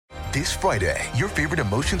This Friday, your favorite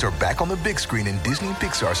emotions are back on the big screen in Disney and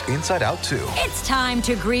Pixar's Inside Out 2. It's time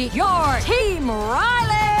to greet your Team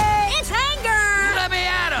Riley. It's anger. Let me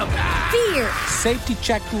at him. Fear. Safety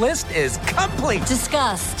checklist is complete.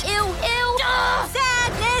 Disgust. Ew.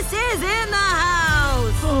 Sadness is in the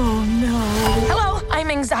house. Oh, no. Hello, I'm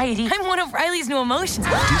anxiety. I'm one of Riley's new emotions.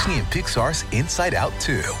 Disney and Pixar's Inside Out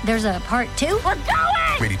 2. There's a part 2? We're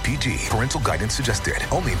going! Rated PG. Parental guidance suggested.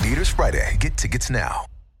 Only in theaters Friday. Get tickets now.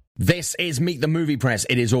 This is Meet the Movie Press.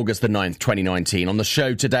 It is August the 9th, 2019. On the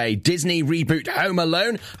show today, Disney reboot Home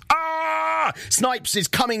Alone. Snipes is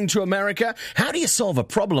coming to America. How do you solve a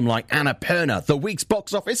problem like Annapurna? The week's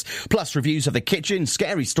box office, plus reviews of The Kitchen,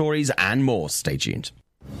 scary stories, and more. Stay tuned.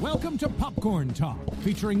 Welcome to Popcorn Talk,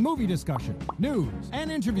 featuring movie discussion, news,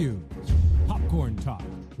 and interviews. Popcorn Talk.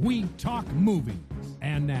 We talk movies.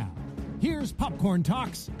 And now, here's Popcorn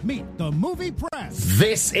Talks Meet the Movie Press.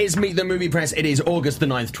 This is Meet the Movie Press. It is August the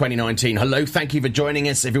 9th, 2019. Hello, thank you for joining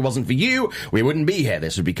us. If it wasn't for you, we wouldn't be here.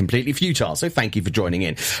 This would be completely futile, so thank you for joining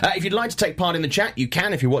in. If you'd like to take part in the chat, you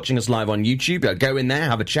can. If you're watching us live on YouTube, go in there,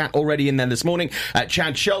 have a chat already in there this morning.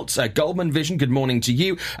 Chad Schultz, Goldman Vision, good morning to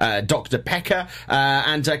you. Dr. Pecker,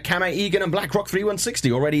 and Kame Egan and BlackRock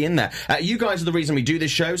 3160 already in there. You guys are the reason we do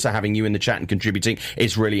this show, so having you in the chat and contributing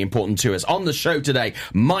is really important to us. On the show today,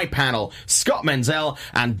 my panel, Scott Menzel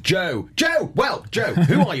and Joe. Joe,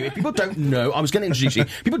 who are you? If people don't know, I was going to introduce you.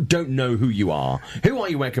 People don't know who you are. Who are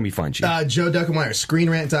you? Where can we find you? Joe Duckenmeyer,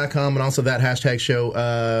 ScreenRant.com, and also that hashtag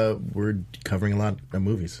show. We're covering a lot of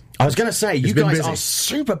movies. I was going to say, you guys busy. are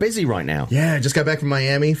super busy right now. Yeah, I just got back from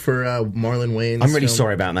Miami for Marlon Wayne's I'm really film.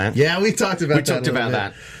 sorry about that. Yeah, we talked about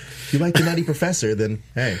that. If you like The Nutty Professor, then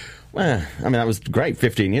hey. Well, I mean, that was great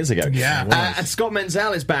 15 years ago. Yeah. And Scott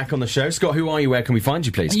Menzel is back on the show. Scott, who are you? Where can we find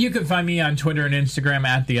you, please? You can find me on Twitter and Instagram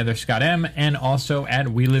at @TheOtherScottM and also at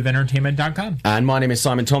WeLiveEntertainment.com. And my name is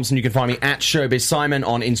Simon Thompson. You can find me at Showbiz Simon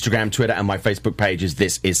on Instagram, Twitter, and my Facebook page is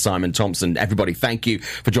This Is Simon Thompson. Everybody, thank you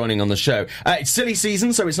for joining on the show. It's silly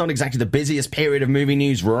season, so it's not exactly the busiest period of movie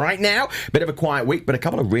news right now. Bit of a quiet week, but a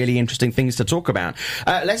couple of really interesting things to talk about.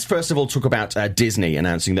 Let's first of all talk about Disney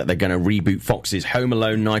announcing that they're going to reboot Fox's Home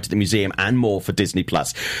Alone, Night at the Museum, and more for Disney+.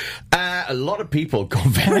 A lot of people got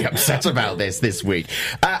very upset about this week.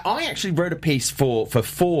 I actually wrote a piece for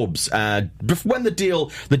Forbes when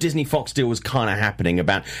the Disney-Fox deal was kind of happening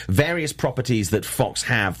about various properties that Fox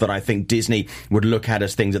have that I think Disney would look at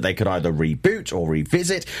as things that they could either reboot or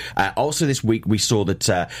revisit. Also this week we saw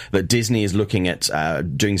that Disney is looking at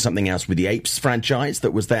doing something else with the Apes franchise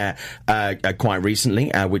that was there quite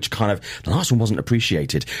recently, which kind of, the last one wasn't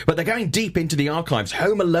appreciated. But they're going deep into the archives.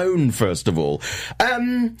 Home Alone, first of all.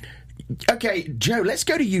 Okay, Joe, let's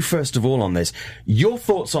go to you first of all on this. Your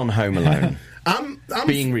thoughts on Home Alone? I'm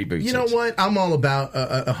being rebooted. You know what? I'm all about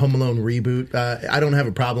a Home Alone reboot. I don't have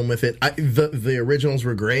a problem with it. The originals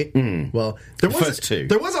were great. Well, there was two.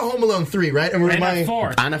 There was a Home Alone 3, right? And a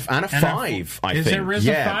 4. And a 5, I think. Is there a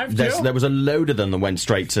 5 too? There was a load of them that went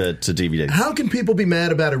straight to DVD. How can people be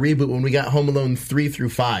mad about a reboot when we got Home Alone 3 through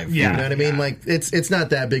 5? Yeah, you know what I mean? Like, it's not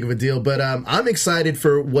that big of a deal. But I'm excited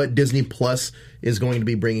for what Disney Plus is going to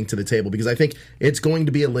be bringing to the table because I think it's going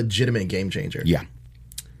to be a legitimate game changer. Yeah.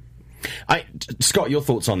 Scott, your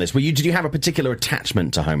thoughts on this? Did you have a particular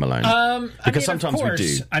attachment to Home Alone? Because sometimes we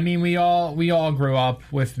do. I mean, we all grew up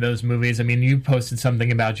with those movies. I mean, you posted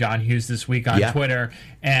something about John Hughes this week on Twitter,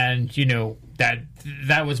 and you know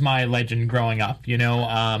that was my legend growing up.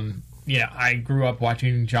 I grew up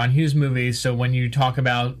watching John Hughes movies, so when you talk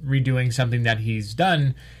about redoing something that he's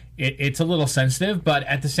done, it's a little sensitive, but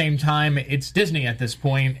at the same time, it's Disney at this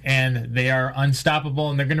point, and they are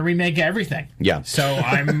unstoppable, and they're going to remake everything. Yeah. So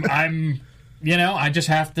I just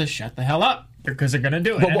have to shut the hell up because they're going to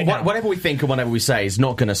do it. But whatever we think and whatever we say is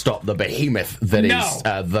not going to stop the behemoth that is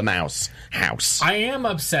the Mouse House. I am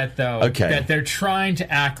upset, though, that they're trying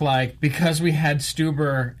to act like, because we had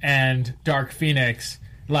Stuber and Dark Phoenix,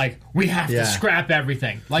 like, we have to scrap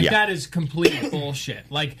everything. Like, that is complete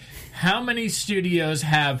bullshit. Like, how many studios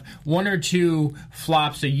have 1 or 2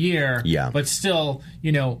 flops a year, but still,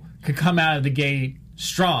 could come out of the gate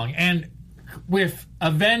strong? And with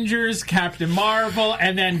Avengers, Captain Marvel,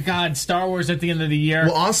 and then Star Wars at the end of the year.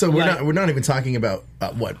 Well, also we're not even talking about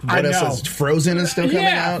what else is Frozen is still coming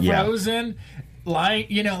out. Frozen. Like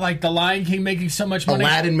the Lion King making so much money.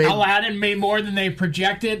 Aladdin made more than they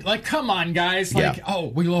projected. Like, come on, guys. Like,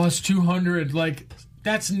 we lost 200. Like,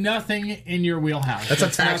 That's nothing in your wheelhouse. That's a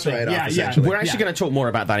tax write-off, essentially. We're actually going to talk more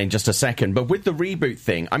about that in just a second. But with the reboot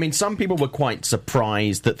thing, I mean, some people were quite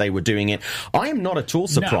surprised that they were doing it. I am not at all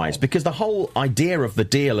surprised because the whole idea of the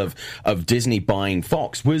deal of Disney buying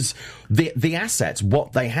Fox was the assets,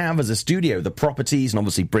 what they have as a studio, the properties, and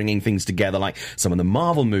obviously bringing things together like some of the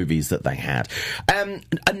Marvel movies that they had.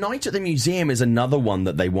 A Night at the Museum is another one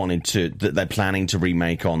that that they're planning to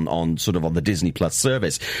remake on sort of on the Disney Plus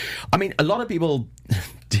service. I mean, a lot of people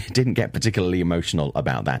didn't get particularly emotional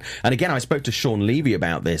about that. And again, I spoke to Sean Levy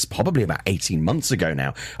about this probably about 18 months ago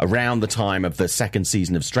now, around the time of the second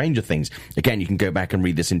season of Stranger Things. Again, you can go back and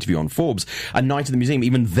read this interview on Forbes. A Night at the Museum,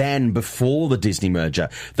 even then, before the Disney merger,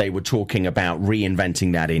 they were talking about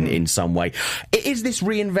reinventing that in some way. Is this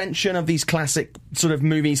reinvention of these classic sort of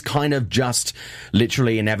movies kind of just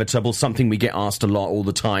literally inevitable? Something we get asked a lot all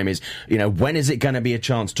the time is, when is it going to be a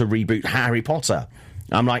chance to reboot Harry Potter?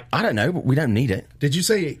 I'm like, I don't know, but we don't need it. Did you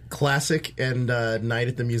say classic and Night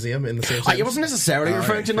at the Museum in the same sentence? I wasn't necessarily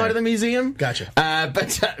referring to Night at the Museum. Gotcha.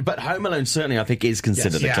 But Home Alone certainly, I think, is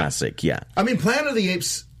considered a classic, yeah. I mean, Planet of the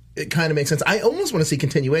Apes, it kind of makes sense. I almost want to see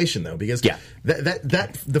continuation, though, because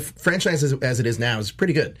that the franchise as it is now is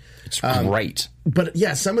pretty good. It's great. But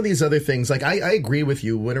yeah, some of these other things, like I agree with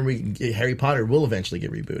you. Harry Potter will eventually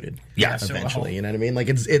get rebooted. Yeah, eventually. You know what I mean? Like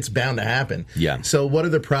it's bound to happen. Yeah. So what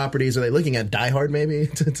other properties are they looking at? Die Hard maybe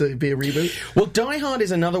to be a reboot? Well, Die Hard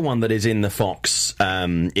is another one that is in the Fox.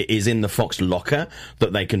 Locker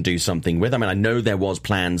that they can do something with. I mean, I know there was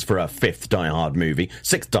plans for a sixth Die Hard movie.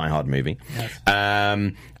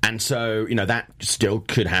 Yes. And so, that still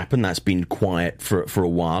could happen. That's been quiet for a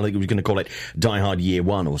while. We're going to call it Die Hard Year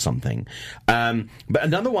One or something. But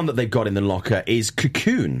another one that they've got in the locker is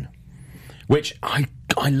Cocoon, which I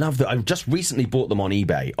love. That I just recently bought them on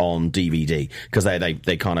eBay on DVD because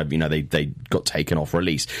they kind of they got taken off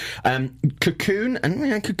release. Cocoon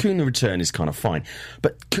and Cocoon: The Return is kind of fine,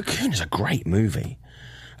 but Cocoon is a great movie.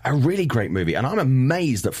 A really great movie, and I'm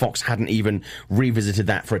amazed that Fox hadn't even revisited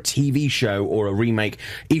that for a TV show or a remake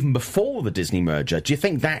even before the Disney merger. Do you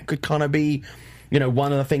think that could kind of be,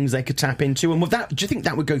 one of the things they could tap into? And with that, do you think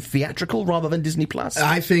that would go theatrical rather than Disney Plus?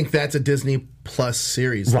 I think that's a Disney Plus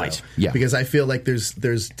series, right? Though, yeah, because I feel like there's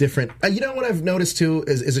different. What I've noticed too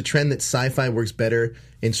is a trend that sci-fi works better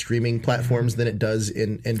in streaming platforms than it does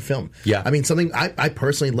in film. Yeah, I mean, something I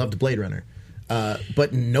personally loved Blade Runner.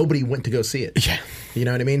 But nobody went to go see it. Yeah. You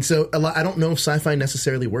know what I mean? So I don't know if sci-fi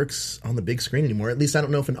necessarily works on the big screen anymore. At least I don't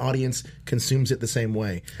know if an audience consumes it the same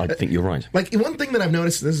way. I think you're right. Like, one thing that I've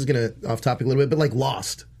noticed, this is going to off topic a little bit, but like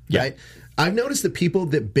Lost, right? I've noticed that people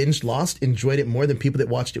that binged Lost enjoyed it more than people that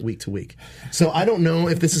watched it week to week. So I don't know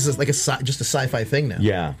if this is just a sci-fi thing now.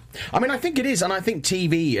 Yeah. I mean, I think it is, and I think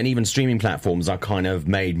TV and even streaming platforms are kind of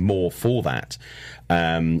made more for that.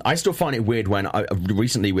 I still find it weird when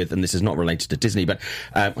recently and this is not related to Disney, but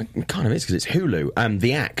it kind of is because it's Hulu.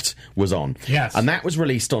 The Act was on. Yes. And that was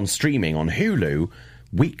released on streaming on Hulu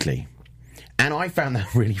weekly. And I found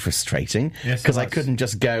that really frustrating because I couldn't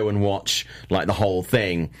just go and watch like the whole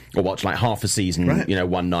thing or watch like half a season,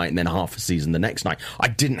 one night and then half a season the next night. I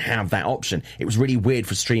didn't have that option. It was really weird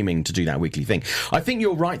for streaming to do that weekly thing. I think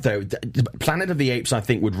you're right, though. Planet of the Apes, I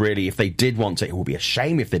think, would really, if they did want to, it would be a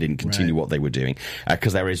shame if they didn't continue what they were doing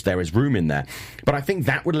because there is room in there. But I think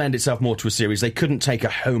that would lend itself more to a series. They couldn't take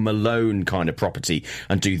a Home Alone kind of property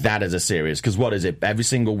and do that as a series because what is it? Every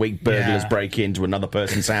single week burglars break into another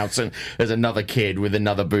person's house and there's another kid with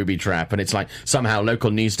another booby trap, and it's like somehow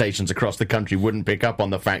local news stations across the country wouldn't pick up on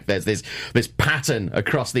the fact there's this pattern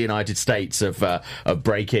across the United States of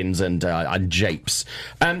break-ins and japes.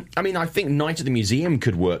 I mean, I think Night at the Museum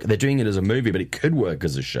could work. They're doing it as a movie, but it could work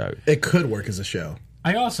as a show. It could work as a show.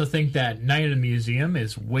 I also think that Night at the Museum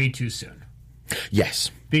is way too soon.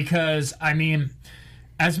 Yes. Because, I mean,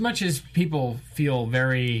 as much as people feel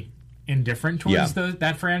very indifferent towards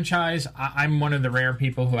that franchise, I'm one of the rare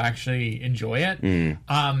people who actually enjoy it.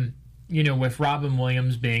 With Robin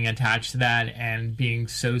Williams being attached to that and being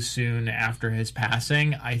so soon after his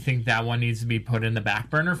passing, I think that one needs to be put in the back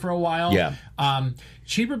burner for a while.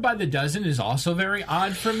 Cheaper by the Dozen is also very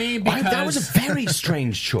odd for me because that was a very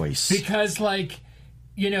strange choice. Because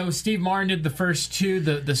Steve Martin did the first two.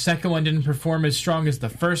 The second one didn't perform as strong as the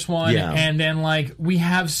first one. Yeah. And then, we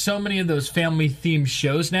have so many of those family-themed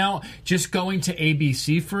shows now. Just going to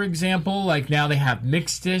ABC, for example, now they have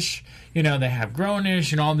Mixed-ish, they have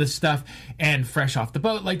Grown-ish and all this stuff, and Fresh Off the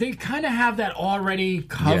Boat. They kind of have that already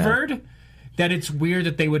covered, that it's weird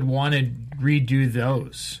that they would want to redo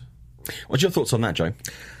those. What's your thoughts on that, Joe?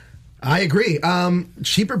 I agree.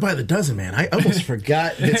 Cheaper by the dozen, man. I almost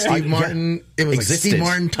forgot that Steve Martin. It was existed. Steve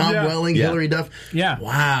Martin, Tom Welling, Hilary Duff. Yeah.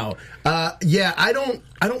 Wow. I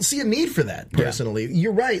don't see a need for that personally. Yeah.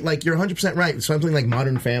 You're right. Like you're 100% right. Something like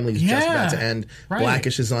Modern Family is just about to end. Right.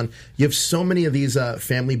 Blackish is on. You have so many of these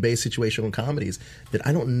family-based situational comedies that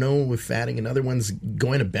I don't know if adding another one's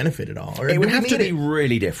going to benefit at all. Or it would have to be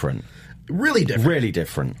really different. Really different. Really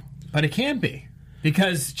different. But it can be.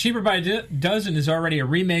 Because Cheaper by the Dozen is already a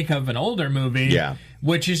remake of an older movie,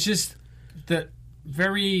 which is just the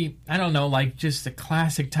very, I don't know, like just a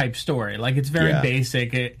classic type story. Like it's very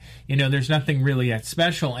basic. There's nothing really that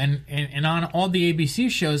special. And on all the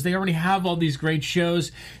ABC shows, they already have all these great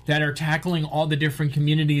shows that are tackling all the different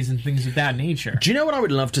communities and things of that nature. Do you know what I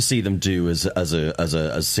would love to see them do as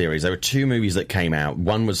a series? There were 2 movies that came out.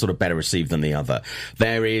 One was sort of better received than the other.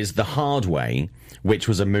 There is The Hard Way, which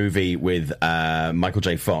was a movie with Michael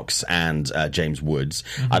J. Fox and James Woods.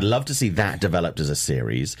 Mm-hmm. I'd love to see that developed as a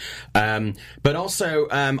series. But also,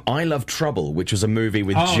 I Love Trouble, which was a movie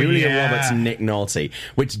with Julia Roberts and Nick Nolte,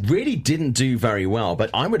 which really didn't do very well.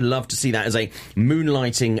 But I would love to see that as a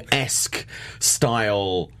Moonlighting-esque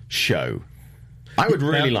style show. I would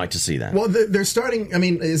really like to see that. Well, they're starting. I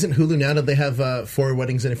mean, isn't Hulu now that they have 4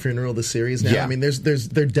 Weddings and a Funeral, the series now? Yeah. I mean,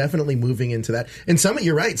 they're definitely moving into that. And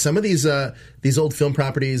you're right. Some of these old film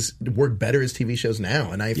properties work better as TV shows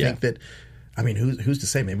now. And I think that. I mean, who's to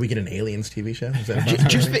say? Maybe we get an Aliens TV show? Is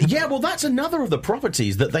that well, that's another of the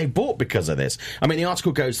properties that they bought because of this. I mean, the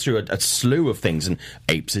article goes through a slew of things, and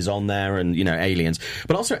Apes is on there, and, Aliens.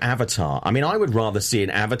 But also Avatar. I mean, I would rather see an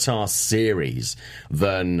Avatar series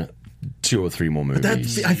than 2 or 3 more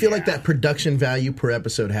movies. I feel like that production value per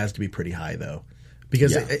episode has to be pretty high, though.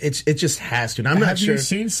 Because it just has to. And I'm not sure. Have you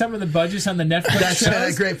seen some of the budgets on the Netflix shows?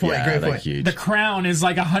 That's great point. Yeah, great point. Huge. The Crown is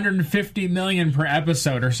like $150 million per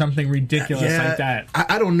episode or something ridiculous like that.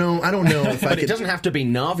 I don't know. If but it doesn't have to be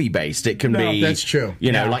Na'vi based. It can be. That's true.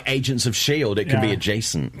 Like Agents of S.H.I.E.L.D. It can be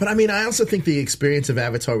adjacent. But I mean, I also think the experience of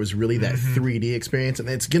Avatar was really that 3D experience, and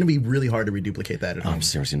it's going to be really hard to reduplicate that at home. I'm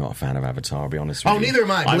seriously not a fan of Avatar. I'll be honest with you. Neither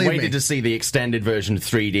am I. I waited to see the extended version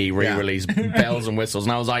 3D re-release, bells and whistles,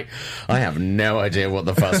 and I was like, I have no idea what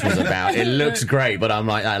the fuss was about. It looks great, but I'm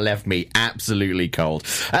like, that left me absolutely cold.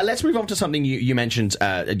 Let's move on to something you mentioned,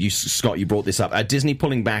 Scott, you brought this up. Disney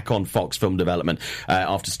pulling back on Fox film development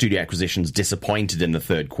after studio acquisitions disappointed in the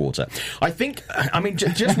 3rd quarter. I think,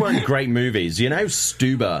 just weren't great movies.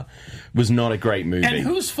 Stuber was not a great movie. And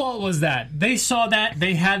whose fault was that? They saw that,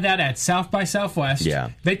 they had that at South by Southwest.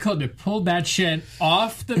 Yeah. They could have pulled that shit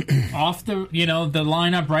off the the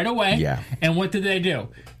lineup right away. Yeah. And what did they do?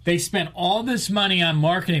 They spent all this money on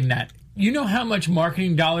marketing that. You know how much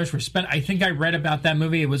marketing dollars were spent? I think I read about that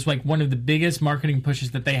movie. It was like one of the biggest marketing pushes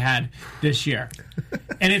that they had this year.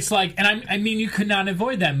 And it's like, and I mean, you could not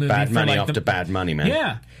avoid that movie. Bad money after bad money, man.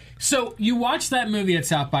 Yeah. So you watch that movie at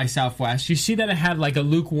South by Southwest, you see that it had like a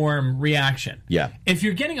lukewarm reaction. Yeah. If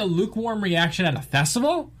you're getting a lukewarm reaction at a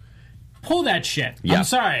festival, pull that shit. Yeah. I'm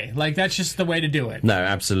sorry. Like, that's just the way to do it. No,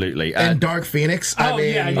 absolutely. And Dark Phoenix.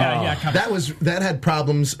 Yeah. That had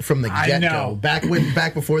problems from the get-go.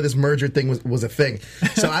 Back before this merger thing was a thing.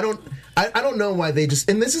 So I don't know why they just.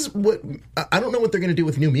 And this is what I don't know what they're going to do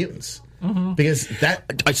with New Mutants. Mm-hmm. Because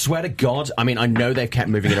that, I swear to God, I mean, I know they've kept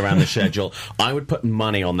moving it around the schedule. I would put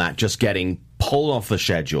money on that just getting pulled off the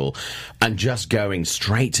schedule and just going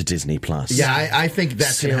straight to Disney Plus. Yeah, I think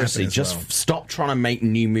that's seriously. Just stop trying to make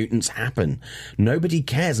New Mutants happen. Nobody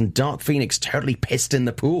cares, and Dark Phoenix totally pissed in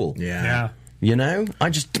the pool. Yeah. I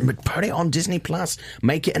just put it on Disney Plus.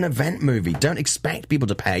 Make it an event movie. Don't expect people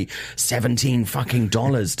to pay $17 fucking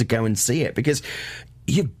to go and see it because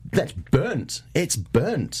that's burnt. It's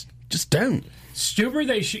burnt. Just don't. Stuber,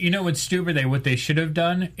 what they should have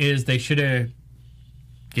done is they should have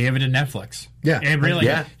gave it to Netflix.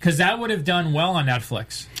 Yeah. Because that would have done well on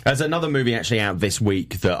Netflix. There's another movie actually out this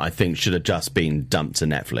week that I think should have just been dumped to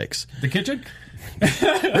Netflix. The Kitchen?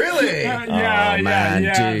 Really?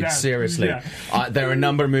 Dude, seriously. Yeah. There are a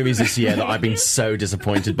number of movies this year that I've been so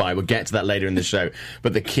disappointed by. We'll get to that later in the show.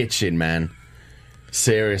 But The Kitchen, man.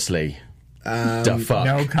 Seriously. The fuck?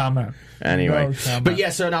 No comment. Anyway, but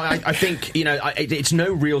I think it's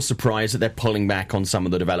no real surprise that they're pulling back on some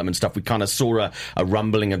of the development stuff. We kind of saw a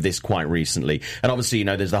rumbling of this quite recently, and obviously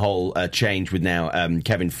there's the whole change with now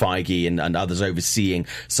Kevin Feige and others overseeing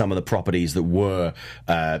some of the properties that were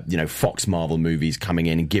Fox Marvel movies coming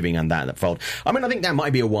in and giving on that fold. I mean, I think that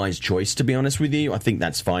might be a wise choice, to be honest with you. I think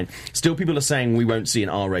that's fine. Still, people are saying we won't see an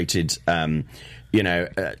R-rated a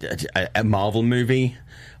Marvel movie.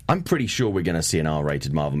 I'm pretty sure we're going to see an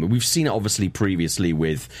R-rated Marvel movie. We've seen it obviously previously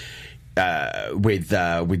with, with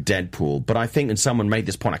Deadpool, but I think, and someone made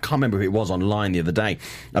this point, I can't remember who it was online the other day,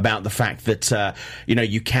 about the fact that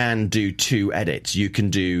you can do 2 edits. You can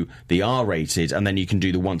do the R-rated, and then you can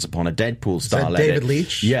do the Once Upon a Deadpool style edit. David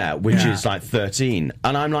Leitch? Yeah, which is like 13.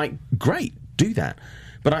 And I'm like, great, do that.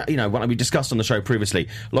 But when we discussed on the show previously,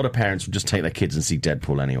 a lot of parents would just take their kids and see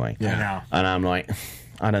Deadpool anyway. Yeah. And I'm like,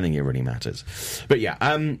 I don't think it really matters. But yeah,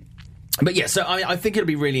 so I think it'll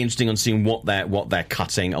be really interesting on seeing what they're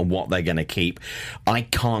cutting and what they're going to keep. I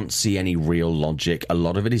can't see any real logic. A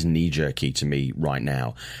lot of it is knee-jerky to me right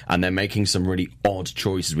now, and they're making some really odd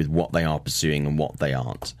choices with what they are pursuing and what they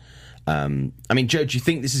aren't. Joe, do you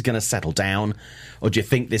think this is going to settle down, or do you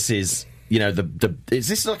think this is... is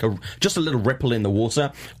this like just a little ripple in the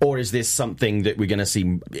water, or is this something that we're going to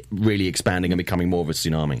see really expanding and becoming more of a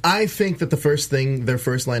tsunami? I think that their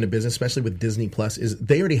first line of business, especially with Disney Plus, is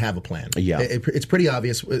they already have a plan. Yeah, it's pretty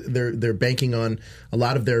obvious. They're banking on a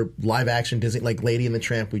lot of their live action Disney, like Lady and the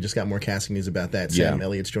Tramp. We just got more casting news about that. Sam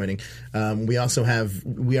Elliott's joining. We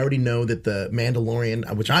already know that the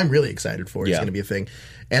Mandalorian, which I'm really excited for, is going to be a thing.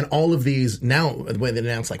 And all of these, now, the way they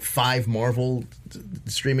announced like 5 Marvel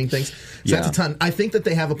streaming things. So that's a ton. I think that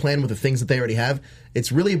they have a plan with the things that they already have.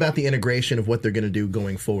 It's really about the integration of what they're going to do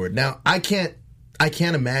going forward. Now, I can't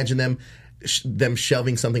imagine them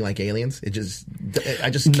shelving something like Aliens. I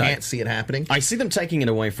just can't see it happening. I see them taking it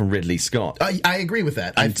away from Ridley Scott. I agree with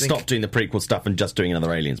that. And stop doing the prequel stuff and just doing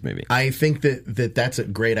another Aliens movie. I think that's a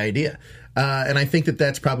great idea. And I think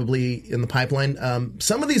that's probably in the pipeline.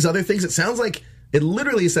 Some of these other things, it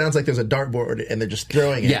literally sounds like there's a dartboard and they're just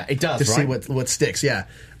throwing it. Yeah, it does, to see what sticks. Yeah,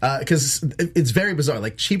 because it's very bizarre.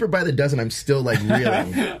 Like cheaper by the dozen, I'm still like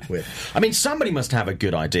reeling with. Somebody must have a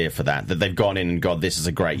good idea for that they've gone in and gone, this is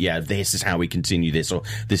a great. Yeah, this is how we continue this, or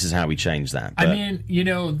this is how we change that. But,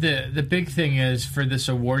 the big thing is for this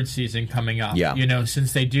award season coming up. Yeah.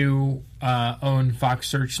 Since they do own Fox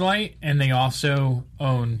Searchlight and they also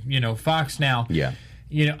own Fox now. Yeah.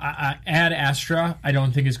 Ad Astra, I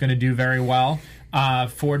don't think is going to do very well.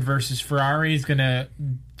 Ford versus Ferrari is going to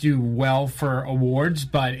do well for awards,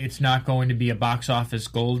 but it's not going to be a box office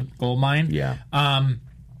gold mine. Yeah.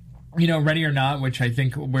 Ready or Not, which I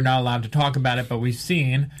think we're not allowed to talk about it, but we've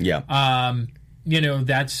seen. Yeah.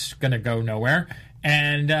 That's going to go nowhere.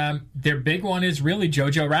 And their big one is really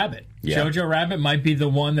Jojo Rabbit. Yeah. Jojo Rabbit might be the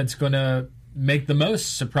one that's going to make the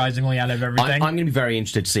most, surprisingly, out of everything. I'm going to be very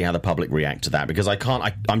interested to see how the public react to that, because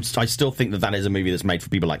I still think that is a movie that's made for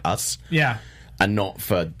people like us. Yeah. And not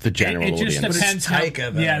for the general audience. It just depends.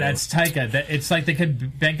 Taika, though. Yeah, that's Taika. It's like they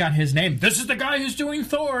could bank on his name. This is the guy who's doing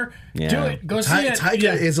Thor. Yeah. Do it. Go see it.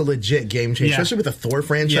 Taika is a legit game changer, especially with the Thor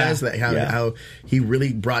franchise. How he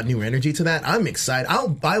really brought new energy to that. I'm excited.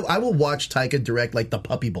 I will watch Taika direct like the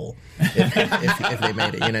Puppy Bowl if they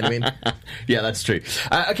made it. You know what I mean? Yeah, that's true.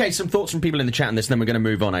 Okay, some thoughts from people in the chat on this, and then we're going to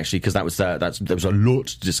move on actually, because there was a lot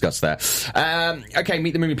to discuss there. Okay,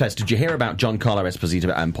 Meet the Movie Players. Did you hear about Giancarlo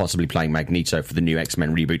Esposito and possibly playing Magneto for the new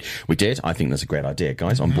X-Men reboot? We did. I think that's a great idea,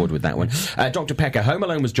 guys. On board with that one. Dr. Pecker, Home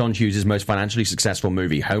Alone was John Hughes' most financially successful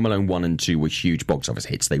movie. Home Alone 1 and 2 were huge box office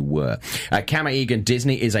hits. They were. Kama Egan,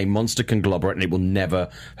 Disney is a monster conglomerate and it will never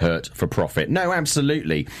hurt for profit. No,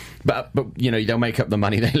 absolutely. But they'll make up the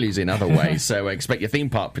money they lose in other ways. So expect your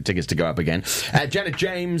theme park tickets to go up again. Janet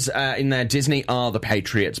James in there. Disney are the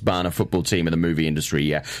Patriots, bar a football team in the movie industry.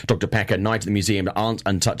 Yeah. Dr. Pecker, Night at the Museum aren't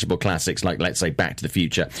untouchable classics like, let's say, Back to the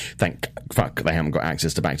Future. Thank fuck they haven't got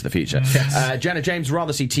access to Back to the Future. Yes. Janet James,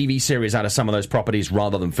 rather see TV series out of some of those properties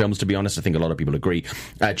rather than films, to be honest. I think a lot of people agree.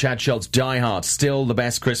 Chad Schultz, Die Hard, still the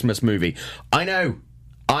best Christmas movie. I know.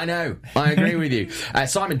 I agree with you.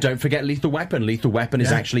 Simon, don't forget Lethal Weapon. Lethal Weapon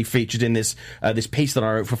is actually featured in this piece that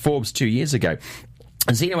I wrote for Forbes 2 years ago.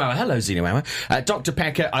 Zeno Hour, hello Zeno Hour. Dr.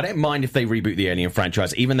 Pecker, I don't mind if they reboot the Alien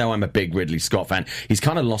franchise, even though I'm a big Ridley Scott fan. He's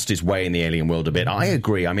kind of lost his way in the Alien world a bit. I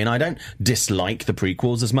agree. I don't dislike the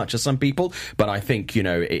prequels as much as some people, but I think,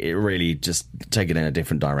 it really just take it in a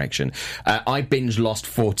different direction. I binge Lost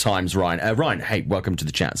 4 times, Ryan. Ryan, hey, welcome to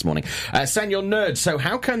the chat this morning. Sanyal Nerd, so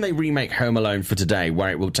how can they remake Home Alone for today, where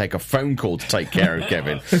it will take a phone call to take care of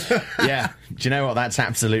Kevin? Yeah, do you know what? That's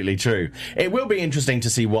absolutely true. It will be interesting to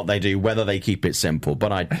see what they do, whether they keep it simple,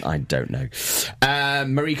 but I don't know.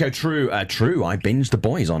 Mariko True, I binged The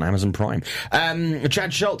Boys on Amazon Prime.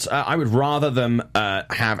 Chad Schultz, I would rather them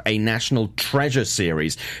have a National Treasure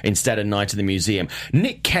series instead of Night at the Museum.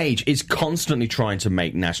 Nick Cage is constantly trying to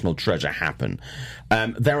make National Treasure happen.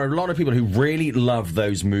 There are a lot of people who really love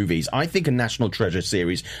those movies. I think a National Treasure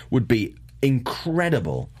series would be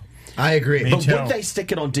incredible. I agree. But would they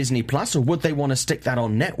stick it on Disney Plus, or would they want to stick that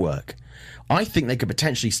on network? I think they could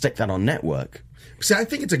potentially stick that on network. See, I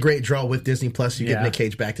think it's a great draw with Disney Plus. You get Nick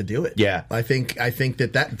Cage back to do it. Yeah, I think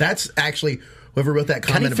that's actually. Whoever wrote that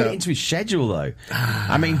comment Can he fit it into his schedule, though?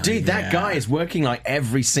 I mean, dude, that guy is working like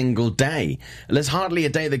every single day. There's hardly a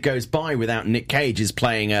day that goes by without Nick Cage is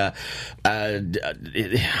playing anything at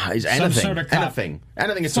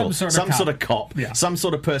all. Some sort of cop. Yeah. Some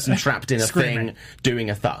sort of person trapped in a thing doing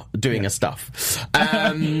a stuff.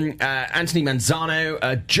 Anthony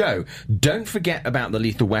Manzano, Joe, don't forget about the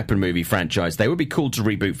Lethal Weapon movie franchise. They would be cool to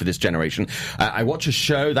reboot for this generation. I watched a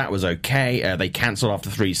show that was okay. They cancelled after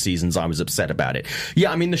 3 seasons. I was upset about it.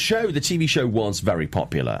 Yeah, I mean, the TV show was very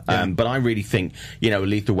popular, but I really think, a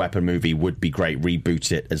Lethal Weapon movie would be great.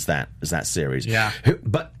 Reboot it as that series. Yeah.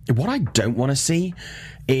 But what I don't want to see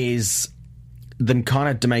is them kind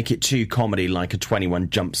of to make it too comedy, like a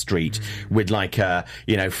 21 Jump Street with like a,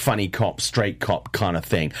 funny cop, straight cop kind of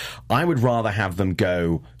thing. I would rather have them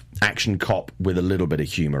go action cop with a little bit of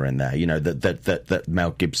humor in there, that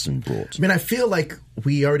Mel Gibson brought. I mean, I feel like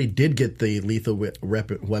we already did get the Lethal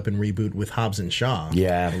Weapon reboot with Hobbs and Shaw.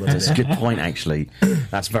 Yeah, that's a good point, actually.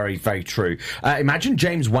 That's very, very true. Imagine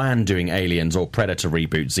James Wan doing Aliens or Predator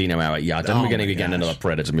reboot, Xeno Hour. Yeah, I don't think we're going to get another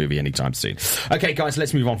Predator movie anytime soon. Okay, guys,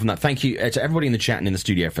 let's move on from that. Thank you to everybody in the chat and in the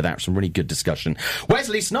studio for that. Some really good discussion.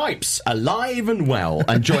 Wesley Snipes, alive and well,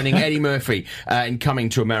 and joining Eddie Murphy in Coming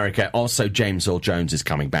to America. Also, James Earl Jones is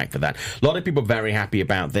coming back for that. A lot of people are very happy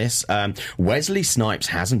about this. Wesley Snipes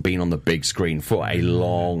hasn't been on the big screen for a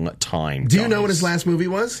long time. Do you know what his last movie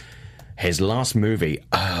was? His last movie?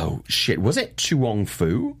 Oh, shit. Was it Tu Wong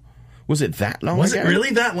Fu? Was it that long ago? Was it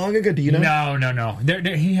really that long ago? Do you know? No.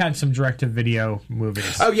 He had some direct-to-video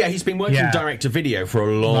movies. Oh, yeah, he's been working direct-to-video for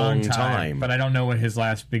a long time. But I don't know what his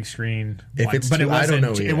last big screen was. I don't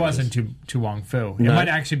know. It wasn't Tu Wong Fu. It might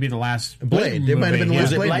actually be the last Blade. It might have been the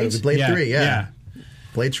last Blade movie. Blade 3, yeah.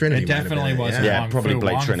 Blade Trinity. It definitely wasn't Wong Fu. Probably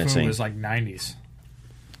Blade Trinity. Wong Fu was like 90s.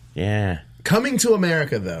 Yeah. Coming to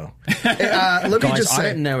America, though. Let me just say,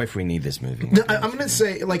 I don't know if we need this movie. No, I'm going to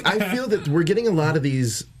say, I feel that we're getting a lot of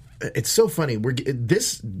these. It's so funny.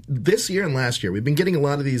 This year and last year, we've been getting a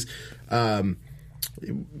lot of these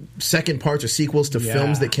second parts or sequels to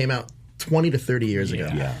films that came out 20 to 30 years ago.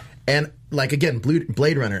 Yeah. And again,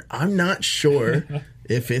 Blade Runner. I'm not sure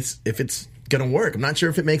if it's going to work. I'm not sure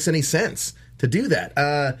if it makes any sense to do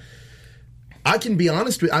that. I can be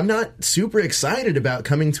honest with you, I'm not super excited about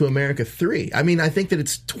Coming to America 3. I mean, I think that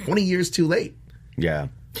it's 20 years too late. Yeah.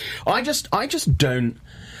 I just don't.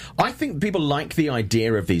 I think people like the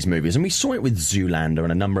idea of these movies, and we saw it with Zoolander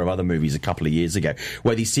and a number of other movies a couple of years ago,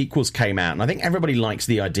 where these sequels came out, and I think everybody likes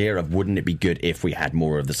the idea of wouldn't it be good if we had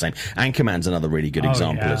more of the same. Anchorman's another really good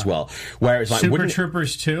example as well, where it's like Super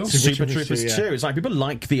Troopers 2? Super Troopers 2. It's like people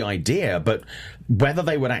like the idea, but whether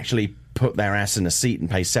they would actually put their ass in a seat and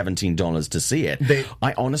pay $17 to see it,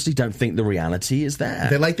 I honestly don't think the reality is there.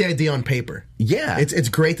 They like the idea on paper. Yeah. It's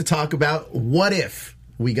great to talk about what if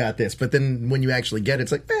we got this, but then when you actually get it,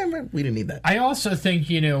 it's like, we didn't need that. I also think,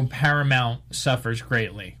 Paramount suffers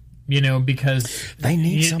greatly, because they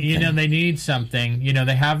need something. They need something.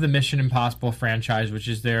 They have the Mission Impossible franchise, which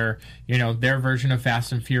is their version of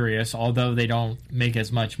Fast and Furious, although they don't make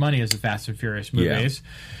as much money as the Fast and Furious movies.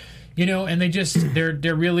 And they just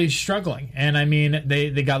they're really struggling. And I mean,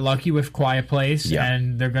 they got lucky with Quiet Place,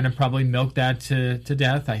 and they're going to probably milk that to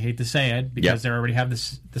death. I hate to say it, because they already have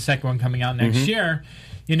the second one coming out next year.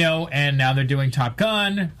 And now they're doing Top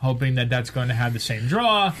Gun, hoping that that's going to have the same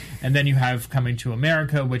draw. And then you have Coming to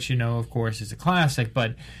America, which, of course, is a classic.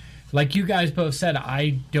 But like you guys both said,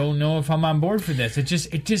 I don't know if I'm on board for this. It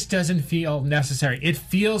just doesn't feel necessary. It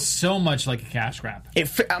feels so much like a cash grab.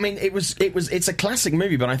 It's a classic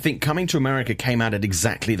movie, but I think Coming to America came out at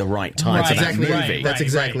exactly the right time for that movie. That's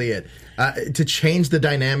exactly it. To change the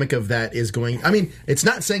dynamic of that is going. I mean, it's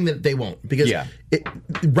not saying that they won't, because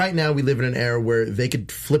right now we live in an era where they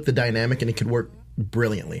could flip the dynamic and it could work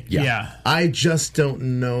brilliantly. Yeah. I just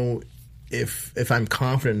don't know if I'm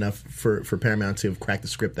confident enough for Paramount to have cracked the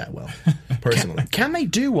script that well, personally. Can they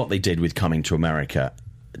do what they did with Coming to America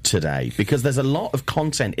today? Because there's a lot of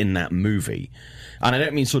content in that movie. And I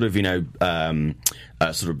don't mean some of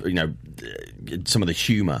the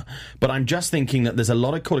humor, but I'm just thinking that there's a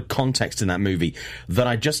lot of context in that movie that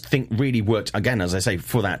I just think really worked, again, as I say,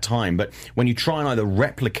 for that time. But when you try and either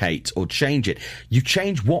replicate or change it, you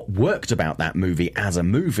change what worked about that movie as a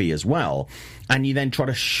movie as well, and you then try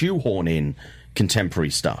to shoehorn in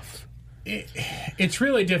contemporary stuff. It's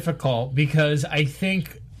really difficult, because I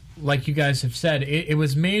think, like you guys have said, it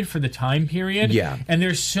was made for the time period. Yeah. And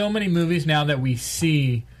there's so many movies now that we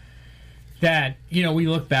see that, we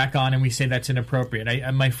look back on and we say that's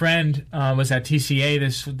inappropriate. My friend was at TCA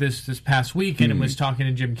this past week and was talking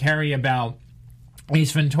to Jim Carrey about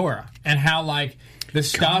Ace Ventura, and how like the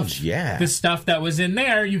stuff that was in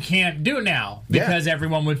there you can't do now because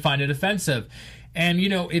everyone would find it offensive. And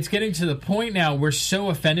it's getting to the point now we're so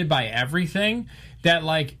offended by everything that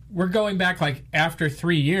like we're going back like after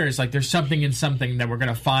 3 years, like there's something in something that we're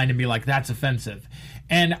going to find and be like, that's offensive.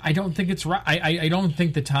 And I don't think it's right. I don't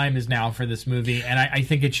think the time is now for this movie, and I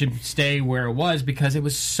think it should stay where it was because it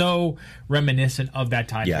was so reminiscent of that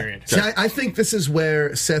time period. See, I think this is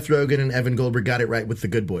where Seth Rogen and Evan Goldberg got it right with The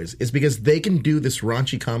Good Boys, is because they can do this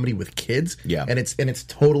raunchy comedy with kids, and it's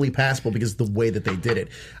totally passable because of the way that they did it.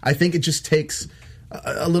 I think it just takes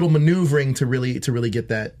a little maneuvering to really get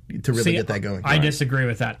that get that going. I disagree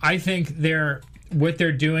with that. I think what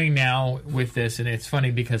they're doing now with this, and it's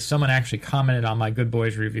funny because someone actually commented on my Good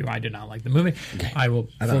Boys review. I did not like the movie. I will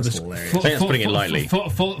full putting it lightly.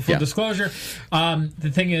 Full disclosure.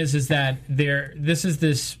 The thing is that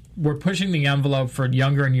we're pushing the envelope for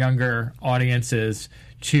younger and younger audiences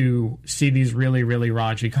to see these really, really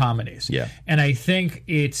raunchy comedies. Yeah. And I think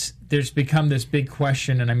there's become this big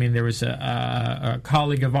question, and I mean there was a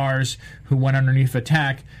colleague of ours who went underneath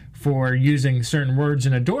attack for using certain words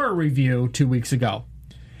in a Dora review 2 weeks ago.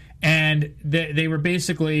 And they were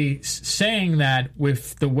basically saying that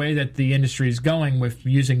with the way that the industry is going, with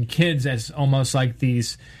using kids as almost like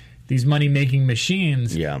these money-making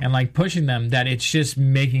machines and like pushing them, that it's just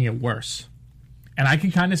making it worse. And I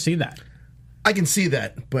can kind of see that. I can see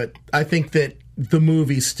that, but I think that the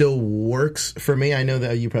movie still works for me. I know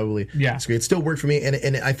that you probably disagree. It still worked for me,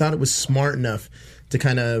 and I thought it was smart enough to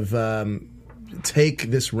kind of take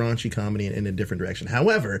this raunchy comedy in a different direction.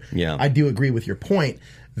 However, I do agree with your point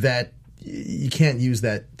that you can't use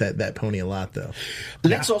that pony a lot, though.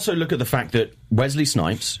 Let's also look at the fact that Wesley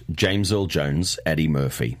Snipes, James Earl Jones, Eddie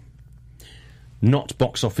Murphy, not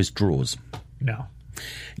box office draws. No.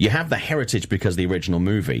 You have the heritage because of the original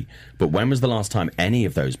movie, but when was the last time any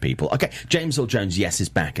of those people... Okay, James Earl Jones, yes, is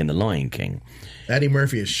back in The Lion King. Eddie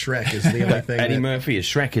Murphy as Shrek is the only thing. Eddie Murphy as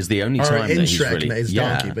Shrek is the only time that he's Shrek, really... He's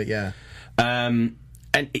Donkey, but yeah. And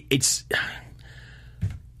it's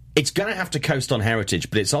going to have to coast on heritage,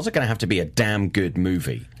 but it's also going to have to be a damn good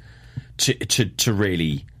movie to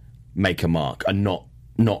really make a mark and not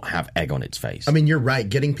have egg on its face. I mean, you're right.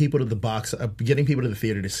 Getting people to the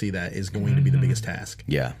theater to see that is going to be the biggest task.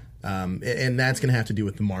 Yeah. And that's going to have to do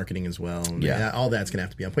with the marketing as well. And all that's going to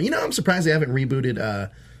have to be on point. I'm surprised they haven't rebooted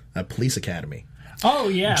Police Academy. Oh,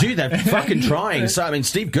 yeah. Dude, they're fucking trying. So, I mean,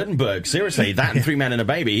 Steve Guttenberg, seriously, that and Three Men and a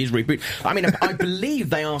Baby, he's rebooted. I mean, I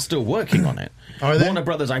believe they are still working on it. Are they? Warner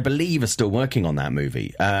Brothers, I believe, are still working on that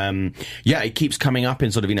movie. It keeps coming up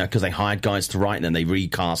in sort of, because they hired guys to write and then they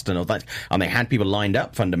recast and all that. And they had people lined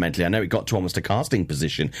up, fundamentally. I know it got to almost a casting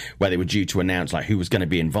position where they were due to announce, like, who was going to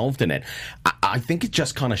be involved in it. I think it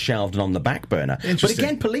just kind of shelved and on the back burner. But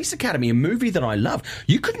again, Police Academy, a movie that I love,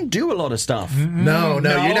 you couldn't do a lot of stuff. No, you'd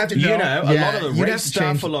have to... a lot of the race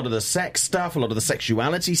stuff, a lot of the sex stuff, a lot of the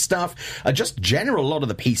sexuality stuff, just general, a lot of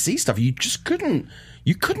the PC stuff, you just couldn't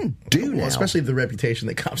do now. Especially the reputation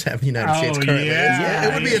that cops have in the United States currently.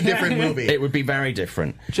 It would be a different movie. It would be very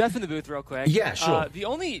different. Jeff in the booth real quick. Yeah, sure. The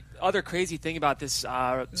only other crazy thing about this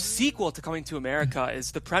sequel to Coming to America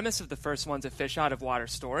is the premise of the first one's a fish out of water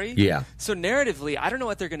story. Yeah. So narratively, I don't know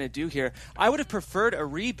what they're going to do here. I would have preferred a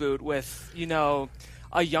reboot with,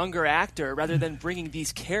 a younger actor rather than bringing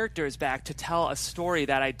these characters back to tell a story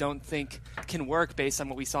that I don't think can work based on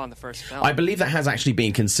what we saw in the first film. I believe that has actually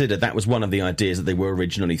been considered. That was one of the ideas that they were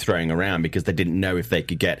originally throwing around because they didn't know if they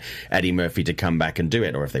could get Eddie Murphy to come back and do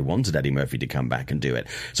it or if they wanted Eddie Murphy to come back and do it.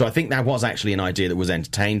 So I think that was actually an idea that was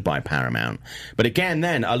entertained by Paramount. But again,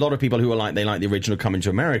 then, a lot of people who were like, they like the original Coming to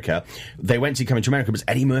America, they went to Coming to America because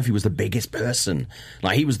Eddie Murphy was the biggest person.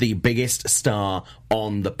 Like, he was the biggest star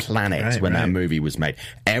on the planet when that movie was made.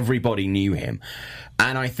 Everybody knew him.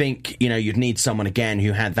 And I think, you'd need someone, again,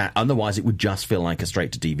 who had that. Otherwise, it would just feel like a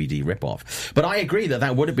straight-to-DVD ripoff. But I agree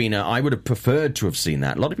that would have been I would have preferred to have seen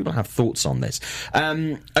that. A lot of people have thoughts on this.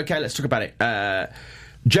 Okay, let's talk about it.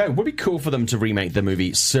 Joe, would it be cool for them to remake the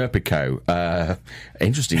movie Serpico?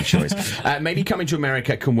 Interesting choice. Maybe Coming to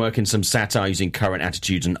America can work in some satire using current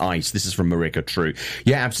attitudes and ice. This is from Marika True.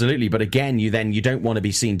 Yeah, absolutely. But again, you don't want to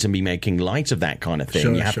be seen to be making light of that kind of thing.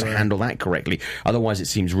 Sure, you have to handle that correctly. Otherwise, it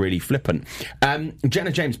seems really flippant.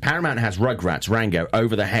 Jenna James, Paramount has Rugrats, Rango,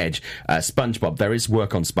 Over the Hedge, SpongeBob. There is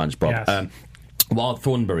work on SpongeBob. Yes. Wild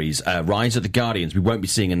Thornberrys, Rise of the Guardians. We won't be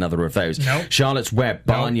seeing another of those. Nope. Charlotte's Web,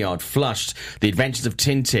 Barnyard, Flushed, The Adventures of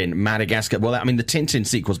Tintin, Madagascar. Well, I mean, the Tintin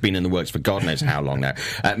sequel's been in the works for God knows how long now.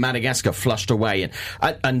 Madagascar, Flushed Away.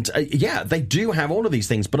 And yeah, they do have all of these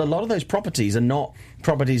things, but a lot of those properties are not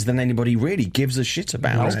properties that anybody really gives a shit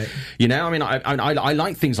about. Right. You know, I mean, I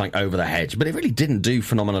like things like Over the Hedge, but it really didn't do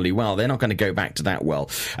phenomenally well. They're not going to go back to that well.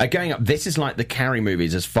 Going up, this is like the Carrie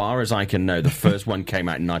movies, as far as I can know. The first one came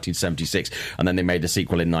out in 1976, and then they made the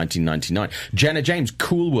sequel in 1999. Jenna James,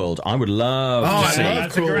 Cool World. I would love to see.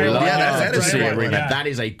 That's Cool World. That is a remake. Yeah. That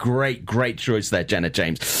is a great choice there, Jenna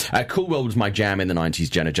James. Cool World was my jam in the 90s,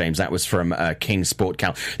 Jenna James. That was from King Sport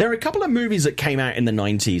Cal. There are a couple of movies that came out in the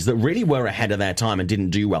 90s that really were ahead of their time and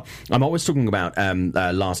didn't do well. I'm always talking about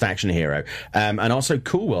Last Action Hero, and also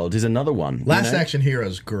Cool World is another one. Last Action Hero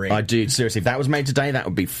is great. I do, seriously. If that was made today, that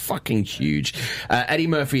would be fucking huge. Eddie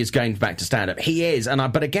Murphy is going back to stand-up. He is,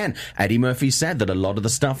 but again, Eddie Murphy said that a lot of the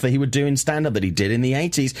stuff that he would do in stand-up that he did in the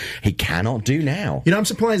 80s, he cannot do now. You know, I'm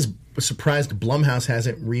surprised Blumhouse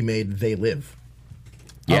hasn't remade They Live.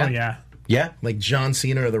 Yeah. Oh, yeah. Yeah, like John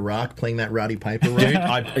Cena or The Rock playing that Roddy Piper role. Dude,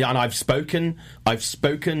 I've spoken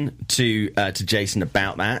to Jason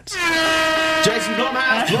about that. Jason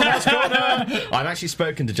Blumhouse Corner. I've actually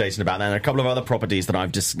spoken to Jason about that, and a couple of other properties that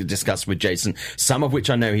I've discussed with Jason. Some of which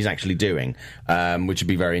I know he's actually doing, which would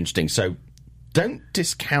be very interesting. So don't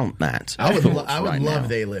discount that. I would love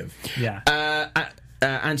They Live. Yeah,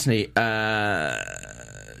 Anthony.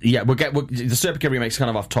 Yeah, the Serpico remake's kind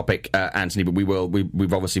of off topic, Anthony, but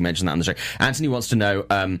we've obviously mentioned that on the show. Anthony wants to know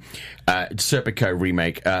Serpico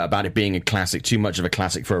remake about it being a classic, too much of a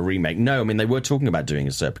classic for a remake. No, I mean they were talking about doing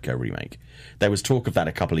a Serpico remake. There was talk of that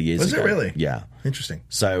a couple of years ago. Was it really? Yeah. Interesting.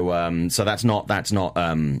 So that's not sort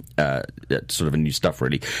of a new stuff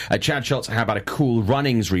really. Chad Schultz, how about a Cool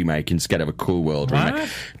Runnings remake instead of a Cool World remake?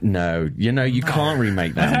 No, you can't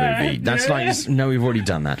remake that movie. That's we've already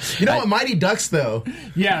done that. You know what, Mighty Ducks though.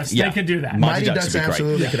 Yes, they could do that. Mighty Ducks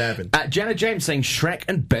absolutely could happen. Jenna James saying Shrek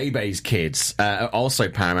and Bebe's Kids, also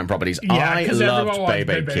Paramount properties. Yeah, I loved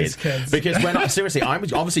Bebe's Kids because seriously, I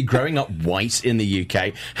was obviously growing up white in the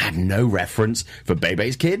UK, had no reference for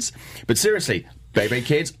Bebe's Kids, but seriously, Bebe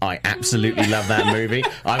Kids, I absolutely love that movie.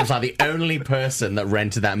 I was like the only person that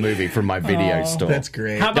rented that movie from my video store. That's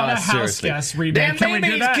great. How about a House Guest remake? Can we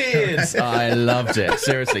do that? Kids! I loved it.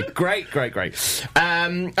 Seriously. Great.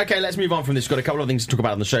 Okay, let's move on from this. We've got a couple of things to talk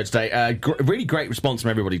about on the show today. Really great response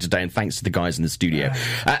from everybody today, and thanks to the guys in the studio.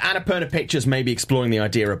 Annapurna Pictures may be exploring the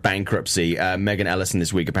idea of bankruptcy. Megan Ellison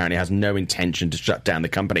this week apparently has no intention to shut down the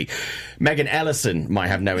company. Megan Ellison might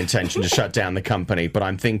have no intention to shut down the company, but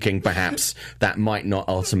I'm thinking perhaps that might not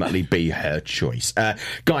ultimately be her choice.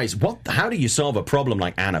 Guys, how do you solve a problem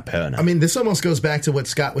like Annapurna? I mean, this almost goes back to what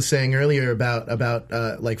Scott was saying earlier about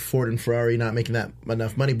like Ford and Ferrari not making that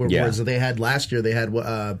enough money. But whereas they had last year, they had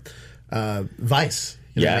Vice.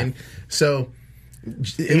 You know what I mean? So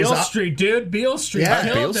Beale Street, dude. Beale Street.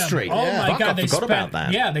 Yeah, Beale Street. Oh my God, I forgot about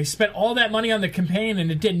that. Yeah, they spent all that money on the campaign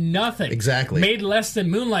and it did nothing. Exactly. Made less than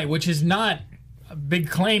Moonlight, which is not a big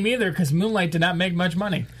claim either, because Moonlight did not make much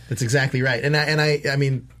money. That's exactly right. And I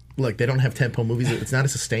mean, look, they don't have tentpole movies. It's not a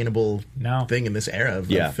sustainable thing in this era of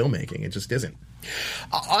filmmaking. It just isn't.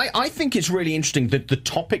 I think it's really interesting that the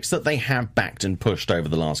topics that they have backed and pushed over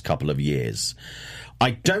the last couple of years, I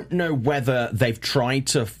don't know whether they've tried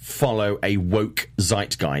to follow a woke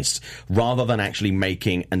zeitgeist rather than actually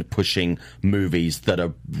making and pushing movies that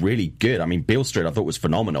are really good. I mean, Beale Street I thought was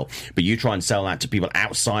phenomenal, but you try and sell that to people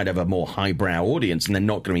outside of a more highbrow audience and they're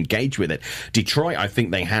not going to engage with it. Detroit, I think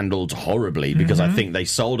they handled horribly because I think they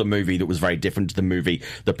sold a movie that was very different to the movie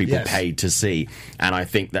that people paid to see. And I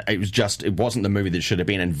think that it wasn't the movie that should have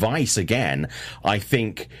been. And Vice, again, I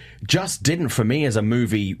think just didn't, for me as a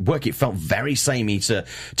movie, work. It felt very samey to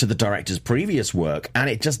the director's previous work, and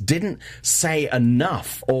it just didn't say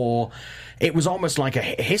enough, or it was almost like a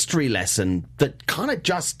history lesson that kind of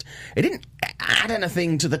it didn't add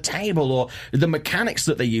anything to the table, or the mechanics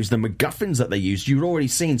that they used, the MacGuffins that they used, you'd already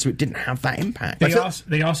seen, so it didn't have that impact.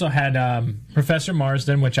 They also had Professor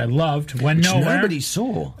Marsden, which I loved, Went Nowhere. Nobody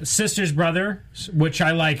saw. Sister's Brother, which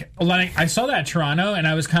I like. I saw that in Toronto, and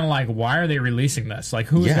I was kind of like, why are they releasing this? Like,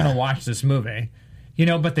 who's going to watch this movie?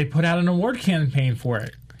 But they put out an award campaign for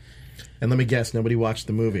it. And let me guess, nobody watched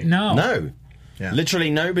the movie. No. Yeah. Literally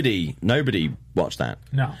nobody watch that?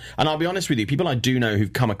 No. And I'll be honest with you, people I do know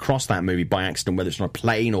who've come across that movie by accident, whether it's on a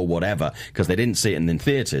plane or whatever, because they didn't see it in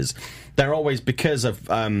theaters, they're always, because of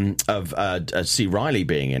C. Reilly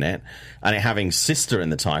being in it and it having sister in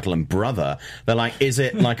the title and brother, they're like, is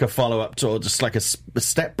it like a follow-up to, or just like a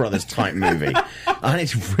Step Brothers type movie? And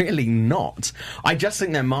it's really not. I just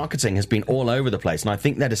think their marketing has been all over the place, and I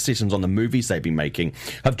think their decisions on the movies they've been making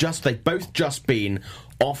they've both just been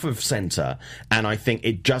off of center, and I think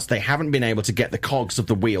they haven't been able to get the cogs of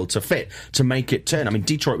the wheel to fit, to make it turn. I mean,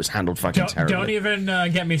 Detroit was handled fucking terribly. Don't even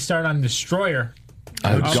get me started on Destroyer.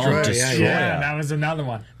 Oh, God, Destroyer. Yeah, that was another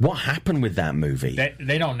one. What happened with that movie?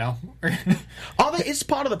 They don't know. It's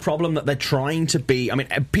part of the problem that they're trying to be... I mean,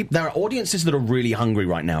 there are audiences that are really hungry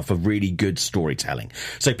right now for really good storytelling.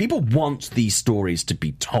 So people want these stories to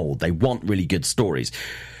be told. They want really good stories.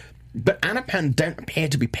 But Anapan don't appear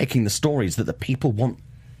to be picking the stories that the people want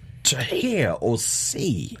to hear or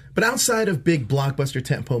see. But outside of big blockbuster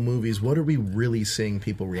tentpole movies, what are we really seeing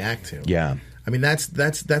people react to? Yeah. I mean, that's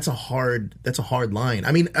a hard line.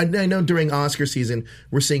 I mean, I know during Oscar season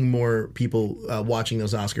we're seeing more people watching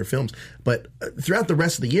those Oscar films, but throughout the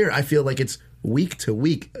rest of the year, I feel like it's week to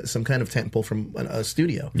week some kind of tentpole from a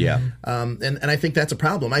studio. Yeah, and I think that's a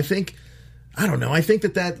problem. I don't know. I think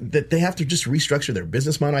that they have to just restructure their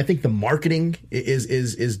business model. I think the marketing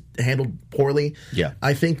is handled poorly. Yeah.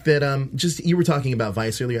 I think that just you were talking about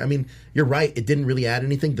Vice earlier. I mean, you're right. It didn't really add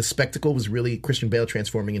anything. The spectacle was really Christian Bale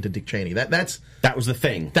transforming into Dick Cheney. That was the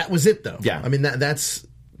thing. That was it, though. Yeah. I mean, that's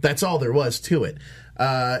all there was to it.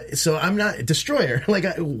 So I'm not Destroyer.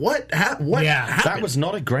 Like, what happened? That was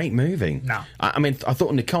not a great movie. No. I mean, I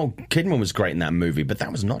thought Nicole Kidman was great in that movie, but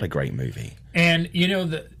that was not a great movie. And,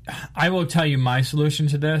 I will tell you my solution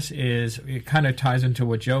to this is, it kind of ties into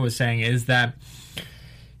what Joe was saying, is that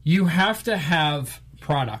you have to have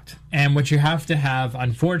product. And what you have to have,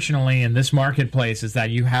 unfortunately, in this marketplace is that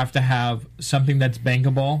you have to have something that's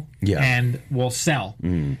bankable and will sell.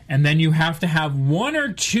 Mm. And then you have to have one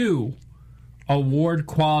or two award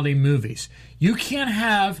quality movies. You can't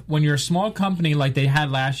have, when you're a small company like they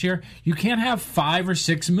had last year, you can't have 5 or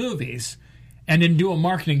 6 movies and then do a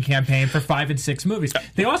marketing campaign for 5 and 6 movies.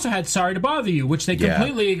 They also had Sorry to Bother You, which they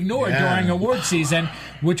completely ignored during award season,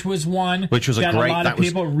 which was one that a lot of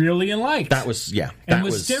people really liked. That was, and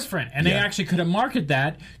was different. And they actually could have marketed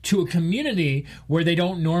that to a community where they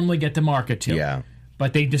don't normally get to market to. Yeah.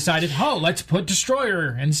 But they decided, let's put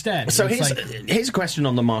Destroyer instead. So here's a question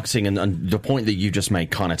on the marketing and the point that you just made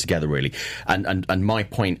kind of together, really, and my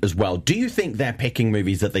point as well. Do you think they're picking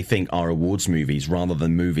movies that they think are awards movies rather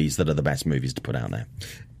than movies that are the best movies to put out there?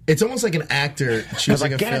 It's almost like an actor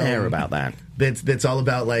choosing a film. I get here about that. That's all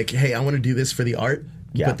about, like, hey, I want to do this for the art.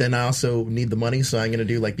 Yeah. But then I also need the money, so I'm going to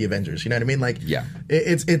do like the Avengers. You know what I mean? Like,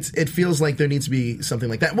 it feels like there needs to be something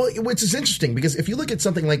like that. Well, which is interesting because if you look at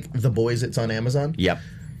something like The Boys, it's on Amazon. Yep.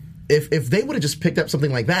 If they would have just picked up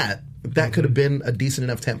something like that, that could have been a decent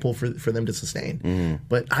enough tentpole for them to sustain. Mm-hmm.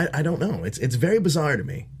 But I don't know. It's very bizarre to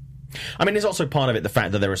me. I mean, there's also part of it the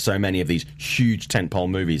fact that there are so many of these huge tentpole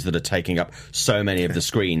movies that are taking up so many of the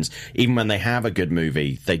screens. Even when they have a good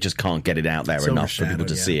movie, they just can't get it out there enough for people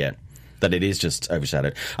to see it. That it is just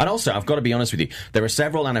overshadowed. And also, I've got to be honest with you, there were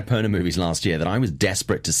several Annapurna movies last year that I was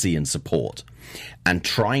desperate to see and support. And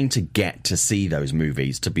trying to get to see those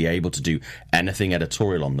movies, to be able to do anything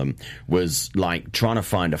editorial on them, was like trying to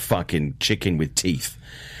find a fucking chicken with teeth.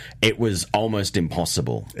 It was almost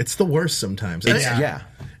impossible. It's the worst sometimes.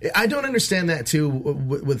 I don't understand that, too,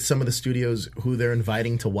 with some of the studios who they're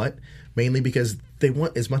inviting to what. Mainly because they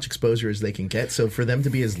want as much exposure as they can get. So for them to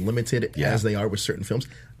be as limited as they are with certain films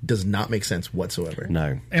does not make sense whatsoever.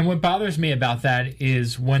 No. And what bothers me about that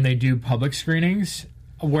is when they do public screenings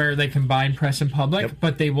where they combine press and public,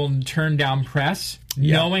 but they will turn down press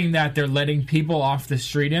knowing that they're letting people off the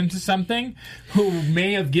street into something who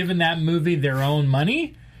may have given that movie their own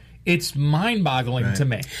money. It's mind-boggling to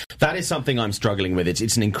me. That is something I'm struggling with.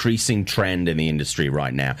 It's an increasing trend in the industry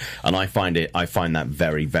right now, and I find that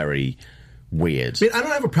very, very weird. I mean, I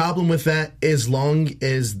don't have a problem with that as long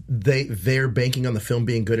as they're banking on the film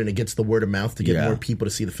being good and it gets the word of mouth to get more people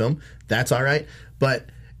to see the film. That's all right. But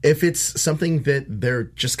if it's something that they're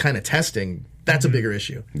just kind of testing, that's a bigger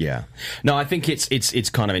issue. Yeah. No, I think it's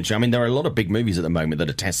kind of interesting. I mean, there are a lot of big movies at the moment that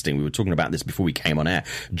are testing. We were talking about this before we came on air.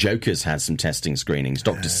 Joker's had some testing screenings.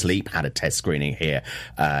 Dr. Sleep had a test screening here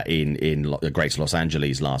in Greater Los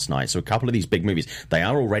Angeles last night. So a couple of these big movies, they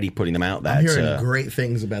are already putting them out there. I'm hearing great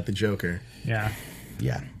things about the Joker. Yeah.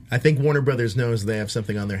 Yeah. I think Warner Brothers knows they have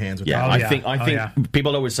something on their hands with Yeah, that. I think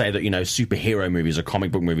people always say that, superhero movies or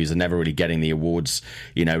comic book movies are never really getting the awards,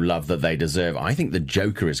 love that they deserve. I think the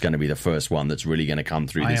Joker is going to be the first one that's really going to come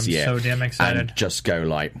through this year. I am so damn excited. And just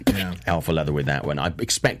go hell for leather with that one. I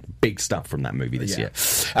expect big stuff from that movie this year.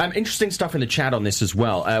 Interesting stuff in the chat on this as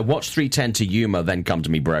well. Watch 310 to humor, then come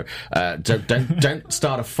to me, bro. Don't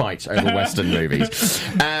start a fight over Western movies.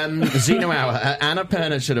 Zeno Hour,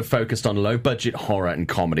 Annapurna should have focused on low-budget horror and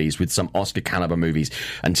comedies with some Oscar-caliber movies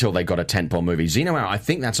until they got a tentpole movie. Zeno Hour, I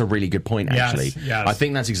think that's a really good point, actually. Yes. I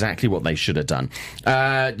think that's exactly what they should have done.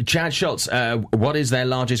 Chad Schultz, what is their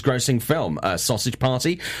largest grossing film? Sausage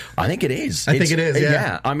Party? I think it is. I think it is,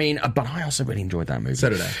 yeah. I mean, but I also really enjoyed that movie. So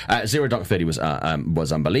did I. Zero Dark 30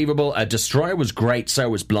 was unbelievable. Destroyer was great, so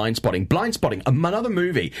was Blind Spotting. Blind Spotting, another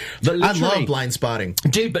movie that literally... I love Blind Spotting.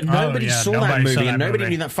 Dude, but nobody saw that movie, and nobody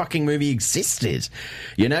knew that fucking movie existed.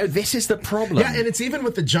 This is the problem. Yeah, and it's even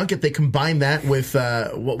with the junket, they combine that with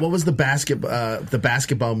what was the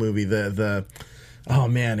basketball movie? Oh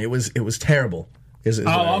man, it was terrible.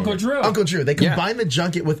 Uncle Drew. Uncle Drew. They combined the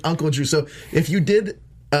junket with Uncle Drew. So if you did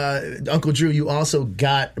Uncle Drew, you also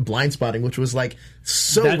got Blind Spotting, which was weird.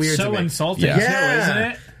 That's so insulting, too, isn't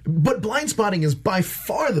it? But Blind Spotting is by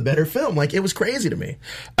far the better film. It was crazy to me.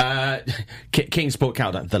 King's Court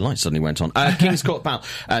Pal, the light suddenly went on. King's Court Pal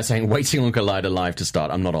saying, waiting on Collider Live to start.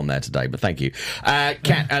 I'm not on there today, but thank you.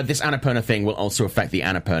 Kat, this Annapurna thing will also affect the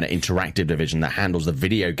Annapurna Interactive division that handles the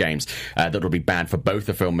video games. That will be bad for both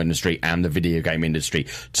the film industry and the video game industry.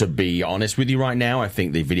 To be honest with you right now, I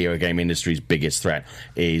think the video game industry's biggest threat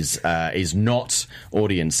is not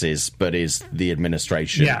audiences, but is the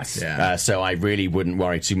administration. Yes. So I really wouldn't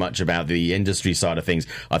worry too much about the industry side of things.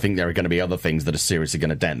 I think there are going to be other things that are seriously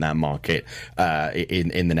going to dent that market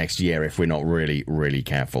in the next year if we're not really, really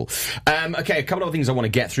careful. Okay, a couple of things I want to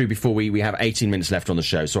get through before we have 18 minutes left on the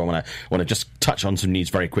show, so I want to just touch on some news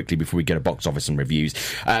very quickly before we get a box office and reviews.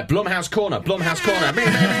 Blumhouse Corner.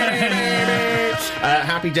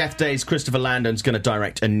 Happy Death Days. Christopher Landon's going to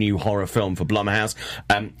direct a new horror film for Blumhouse.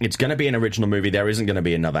 It's going to be an original movie. There isn't going to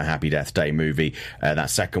be another Happy Death Day movie. That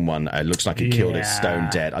second one looks like it killed its stone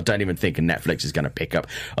dead. I don't even think Netflix is going to pick up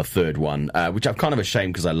a third one, which I'm kind of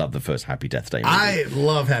ashamed because I love the first Happy Death Day movie. I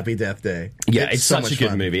love Happy Death Day. Yeah, it's such a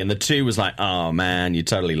good movie, and the 2 was like, oh man, you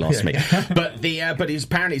totally lost me. But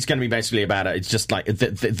apparently it's going to be basically about it. It's just like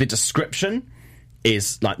the description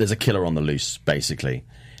is like there's a killer on the loose, basically.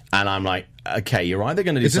 And I'm like, okay, you're either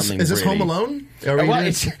going to do something. Is this really... Home Alone?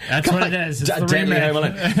 That's what it is. It's definitely Home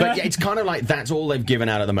Alone. But yeah, it's kind of like that's all they've given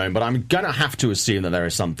out at the moment. But I'm going to have to assume that there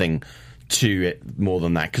is something to it more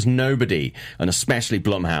than that, because nobody, and especially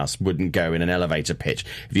Blumhouse, wouldn't go in an elevator pitch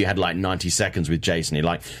if you had 90 seconds with Jason. You're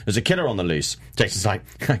like, there's a killer on the loose. Jason's like,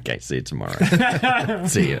 okay, see you tomorrow.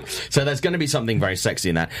 See you. So there's going to be something very sexy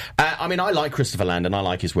in that. I like Christopher Landon. I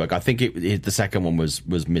like his work. I think the second one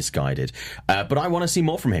was misguided. But I want to see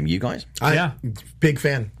more from him. You guys? Big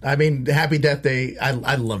fan. Happy Death Day,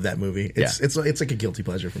 I love that movie. It's like a guilty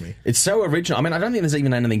pleasure for me. It's so original. I don't think there's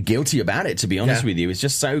even anything guilty about it, to be honest with you. It's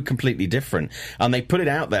just so completely different. And they put it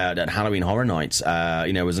out there at Halloween Horror Nights,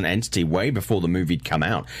 as an entity way before the movie'd come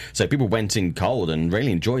out. So people went in cold and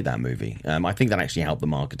really enjoyed that movie. I think that actually helped the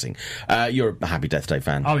marketing. You're a Happy Death Day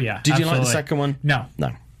fan. Oh, yeah. Did you like the second one? No.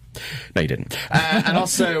 No, you didn't. And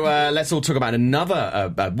also, let's all talk about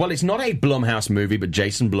another... it's not a Blumhouse movie, but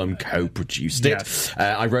Jason Blum co-produced it. Yes.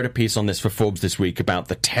 I wrote a piece on this for Forbes this week about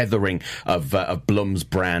the tethering of Blum's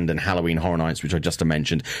brand and Halloween Horror Nights, which I just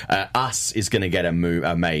mentioned. Us is going to get a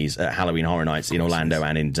maze at Halloween Horror Nights in Orlando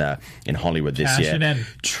and in Hollywood this year.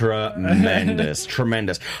 Tremendous.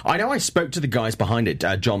 I know I spoke to the guys behind it,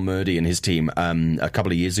 John Murdy and his team, a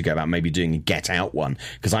couple of years ago about maybe doing a Get Out one,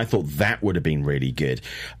 because I thought that would have been really good.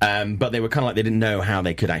 But they were kind of like they didn't know how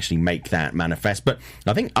they could actually make that manifest. But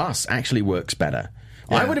I think Us actually works better.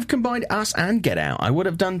 Yeah. I would have combined Us and Get Out. I would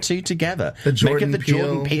have done 2 together. Jordan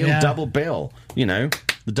Peele double bill. The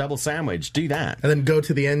double sandwich. Do that. And then go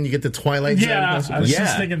to the end, you get the Twilight Zone. Yeah, I was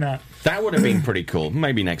just thinking that. That would have been pretty cool.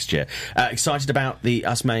 Maybe next year. Excited about the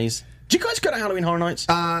Us maze? Do you guys go to Halloween Horror Nights?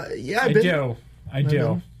 Yeah, I do.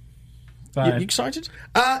 You excited?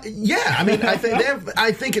 Yeah.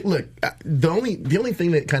 I think. Look, the only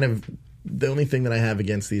thing that I have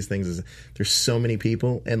against these things is there's so many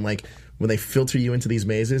people, and when they filter you into these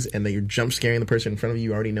mazes and you're jump scaring the person in front of you,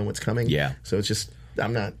 you already know what's coming. Yeah. So it's just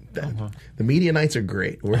I'm not. The media nights are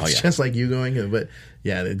great. Where it's just like you going, but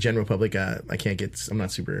yeah, the general public, I'm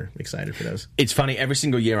not super excited for those. It's funny. Every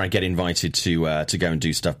single year, I get invited to go and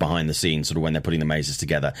do stuff behind the scenes, sort of when they're putting the mazes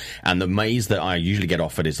together. And the maze that I usually get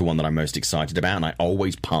offered is the one that I'm most excited about, and I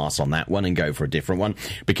always pass on that one and go for a different one,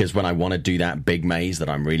 because when I want to do that big maze that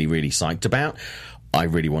I'm really, really psyched about, I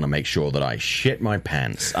really want to make sure that I shit my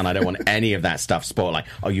pants, and I don't want any of that stuff spoiled. Like,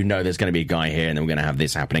 there's going to be a guy here, and then we're going to have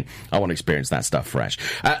this happening. I want to experience that stuff fresh.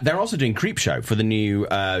 They're also doing Creepshow for the new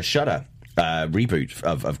Shudder reboot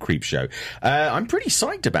of Creepshow. I'm pretty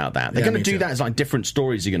psyched about that. They're going to do that as like different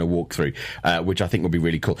stories you're going to walk through, which I think will be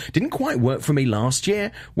really cool. Didn't quite work for me last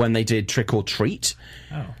year when they did Trick or Treat.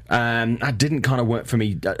 That didn't kind of work for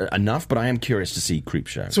me enough, but I am curious to see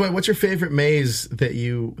Creepshow. So what's your favorite maze that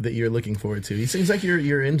you're looking forward to? It seems like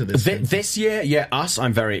you're into this. This year, Us,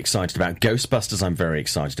 I'm very excited about. Ghostbusters, I'm very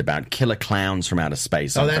excited about. Killer Clowns from Outer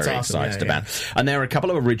Space, I'm very excited about. And there are a couple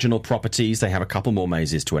of original properties. They have a couple more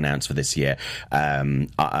mazes to announce for this year.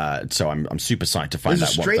 So I'm super psyched to find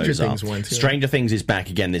out what those are. Stranger Things is back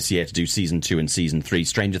again this year to do season 2 and season 3.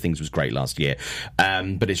 Stranger Things was great last year,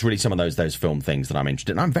 but it's really some of those film things that I'm interested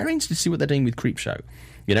in. I'm very interested to see what they're doing with Creepshow.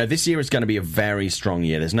 This year is going to be a very strong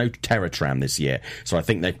year. There's no Terror Tram this year, so I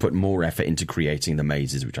think they've put more effort into creating the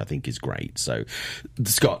mazes, which I think is great. So,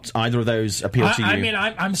 Scott, either of those appeal to you? I mean,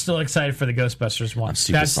 I'm still excited for the Ghostbusters one.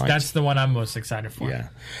 That's the one I'm most excited for. Yeah.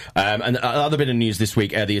 And another bit of news this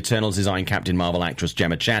week, the Eternals design Captain Marvel actress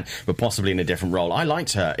Gemma Chan, but possibly in a different role. I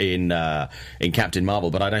liked her in Captain Marvel,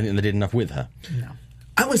 but I don't think they did enough with her. No.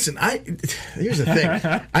 Here's the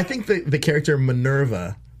thing. I think the character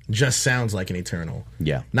Minerva just sounds like an Eternal.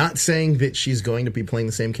 Yeah. Not saying that she's going to be playing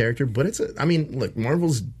the same character, but look,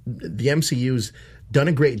 the MCU's done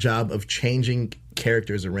a great job of changing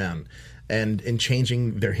characters around and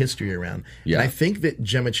changing their history around. Yeah. And I think that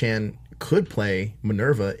Gemma Chan could play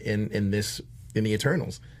Minerva in the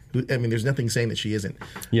Eternals. I mean, there's nothing saying that she isn't.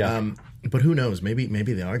 Yeah. But who knows? Maybe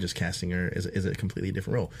they are just casting her as a completely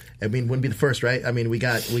different role. I mean, wouldn't be the first, right? I mean, we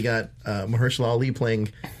got Mahershala Ali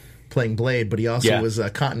playing Blade, but he also was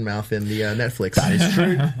Cottonmouth in the Netflix. That is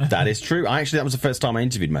true. That is true. That was the first time I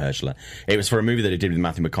interviewed Mahershala. It was for a movie that he did with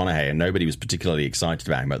Matthew McConaughey, and nobody was particularly excited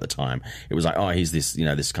about him at the time. It was like, he's this,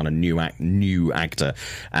 this kind of new actor,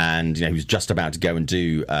 and he was just about to go and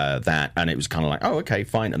do that, and it was kind of like, okay,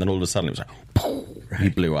 fine, and then all of a sudden it was like, poof, he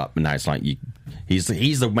blew up, and now it's like he's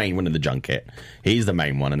the main one in the junket. He's the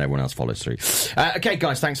main one, and everyone else follows through. Okay,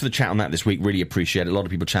 guys, thanks for the chat on that this week. Really appreciate it. A lot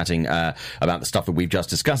of people chatting about the stuff that we've just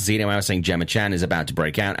discussed. Zeno I was saying Gemma Chan is about to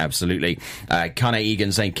break out. Absolutely. Kane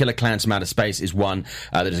Egan saying Killer Clowns from Outer Space is one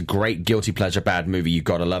that is a great guilty pleasure bad movie you've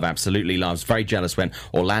got to love. Absolutely. I was very jealous when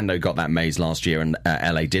Orlando got that maze last year and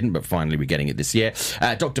LA didn't, but finally we're getting it this year.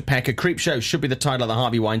 Dr. Pecker, Creepshow should be the title of the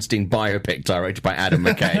Harvey Weinstein biopic directed by Adam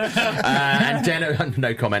McKay. And Den of,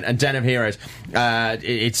 no comment. And Den of Heroes.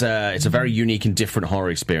 It's a very unique and different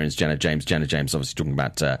horror experience. Jenna James obviously talking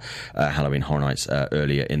about Halloween Horror Nights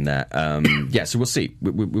earlier in there. So we'll see.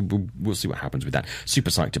 We'll see what happens with that. Super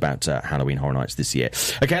psyched about Halloween Horror Nights this year.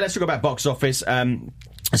 Okay, let's talk about box office.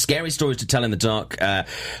 Scary Stories to Tell in the Dark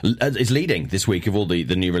is leading this week of all the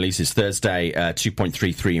new releases. Thursday,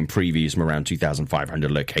 2.33 in previews from around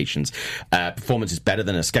 2,500 locations. Performance is better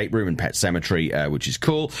than Escape Room and Pet Sematary, which is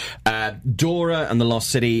cool. Dora and the Lost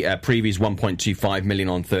City previews 1.25 million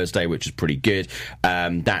on Thursday, which is pretty good.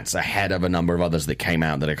 That's ahead of a number of others that came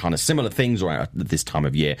out that are kind of similar things or at this time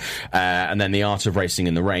of year. And then The Art of Racing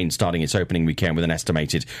in the Rain starting its opening weekend with an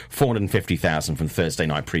estimated 450,000 from Thursday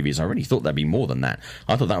night previews. I really thought there'd be more than that.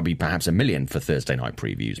 I thought that would be perhaps 1 million for Thursday night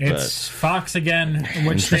previews. It's Fox again,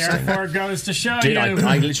 which therefore goes to show you.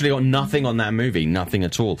 I literally got nothing on that movie, nothing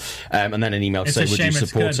at all. And then an email to say, would you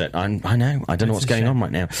support it? I know, I don't know what's going on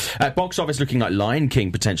right now. Box office looking like Lion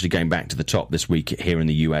King potentially going back to the top this week here in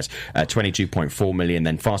the US, 22.4 million.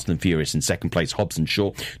 Then Fast and Furious in second place, Hobbs and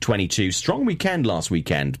Shaw, 22. Strong weekend last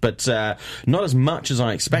weekend, but not as much as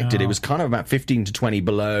I expected. No. It was kind of about 15 to 20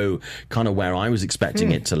 below kind of where I was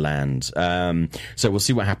expecting it to land. So we'll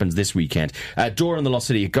see what happens this weekend. Dora and the Lost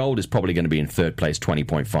City of Gold is probably going to be in third place,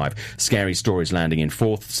 20.5. Scary Stories landing in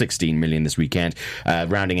fourth, 16 million this weekend.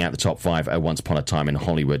 Rounding out the top five, Once Upon a Time in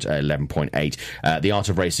Hollywood, 11.8. The Art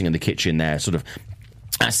of Racing in the Kitchen there, sort of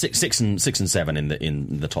Six and seven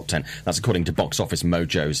in the top 10. That's according to Box Office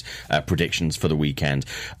Mojo's predictions for the weekend.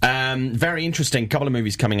 Very interesting. Couple of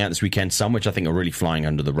movies coming out this weekend. Some which I think are really flying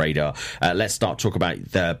under the radar. Let's talk about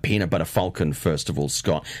the Peanut Butter Falcon first of all.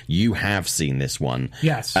 Scott, you have seen this one.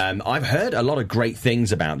 Yes. I've heard a lot of great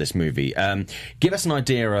things about this movie. Give us an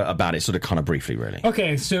idea about it, sort of, kind of briefly, really.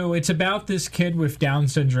 Okay, so it's about this kid with Down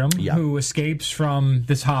syndrome who escapes from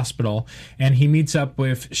this hospital, and he meets up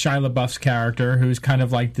with Shia LaBeouf's character, who's kind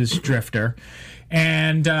of like this drifter,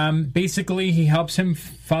 and basically he helps him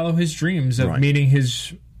follow his dreams of meeting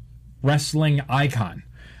his wrestling icon.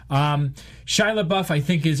 Shia LaBeouf, I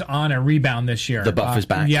think, is on a rebound this year. The Buff is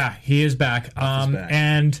back. Yeah, he is back.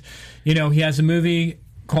 And, he has a movie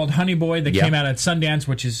called Honey Boy that came out at Sundance,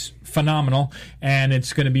 which is phenomenal, and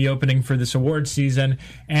it's going to be opening for this award season.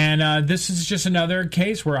 And this is just another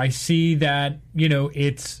case where I see that,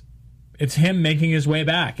 it's him making his way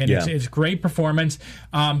back, and it's great performance.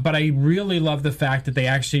 But I really love the fact that they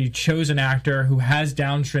actually chose an actor who has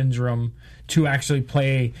Down syndrome to actually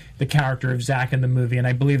play the character of Zach in the movie. And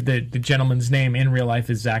I believe that the gentleman's name in real life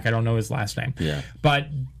is Zach. I don't know his last name. Yeah. But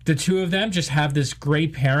the two of them just have this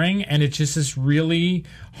great pairing, and it's just this really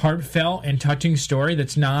heartfelt and touching story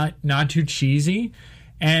that's not too cheesy.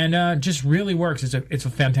 And just really works. It's a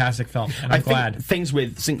fantastic film, and I'm glad. Things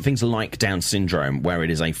like Down syndrome, where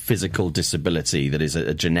it is a physical disability that is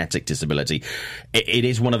a genetic disability, it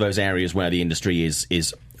is one of those areas where the industry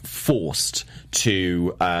is forced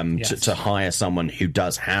to hire someone who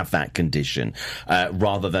does have that condition,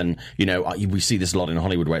 rather than we see this a lot in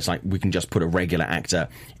Hollywood where it's like we can just put a regular actor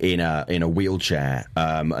in a wheelchair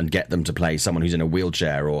and get them to play someone who's in a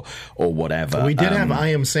wheelchair or whatever. We did have I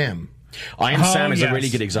Am Sam. I Am Sam is a really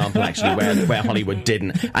good example, actually, where Hollywood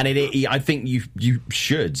didn't, and I think you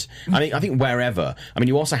should. I think wherever. I mean,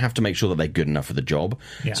 you also have to make sure that they're good enough for the job.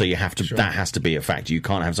 Yeah, so you have to. Sure. That has to be a factor. You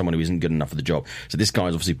can't have someone who isn't good enough for the job. So this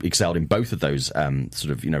guy's obviously excelled in both of those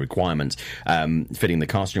requirements, fitting the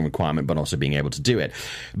casting requirement, but also being able to do it.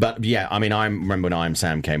 But yeah, I mean, I remember when I Am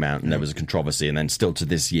Sam came out, and there was a controversy, and then still to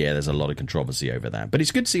this year, there's a lot of controversy over that. But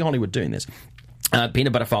it's good to see Hollywood doing this.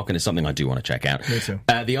 Peanut Butter Falcon is something I do want to check out. Me too.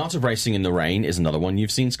 The Art of Racing in the Rain is another one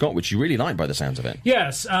you've seen, Scott, which you really like by the sounds of it.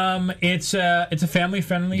 Yes, it's a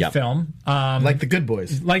family-friendly film. Like The Good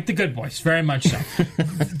Boys. Like The Good Boys, very much so.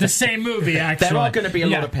 The same movie, actually. There are going to be a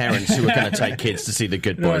lot of parents who are going to take kids to see The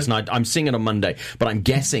Good Boys, and I'm seeing it on Monday, but I'm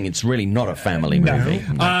guessing it's really not a family movie.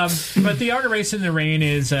 No. But The Art of Racing in the Rain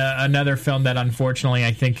is another film that, unfortunately,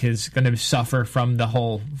 I think is going to suffer from the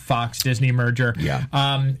whole Fox-Disney merger. Yeah.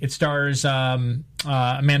 It stars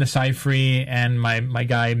Amanda Seyfried and my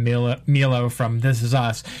guy Milo from This Is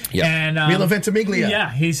Us. Yep. And Milo Ventimiglia.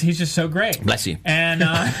 Yeah, he's just so great. Bless you. And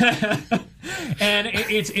and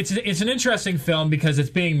it's an interesting film because it's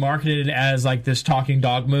being marketed as like this talking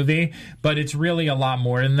dog movie, but it's really a lot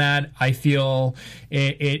more than that. I feel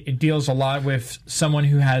it deals a lot with someone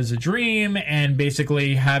who has a dream and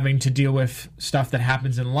basically having to deal with stuff that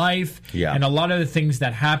happens in life. Yeah. And a lot of the things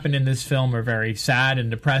that happen in this film are very sad and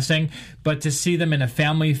depressing, but to see them in a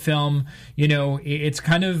family film, it's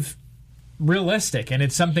kind of realistic, and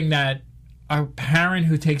it's something that a parent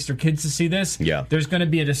who takes their kids to see this, there's going to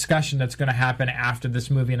be a discussion that's going to happen after this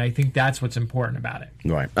movie, and I think that's what's important about it.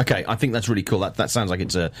 Right. Okay. I think that's really cool. That sounds like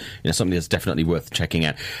it's something that's definitely worth checking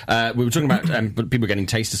out. We were talking about people getting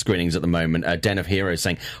taster screenings at the moment. Den of Heroes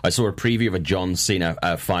saying, I saw a preview of a John Cena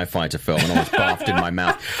firefighter film and almost barfed in my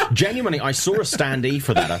mouth. Genuinely, I saw a standee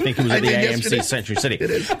for that. I think it was at the AMC Century City.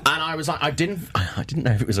 And I was like, I didn't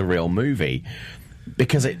know if it was a real movie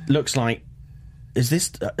because it looks like. Is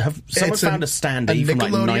this... have someone found a standee from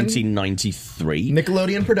like 1993?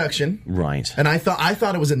 Nickelodeon production. Right. And I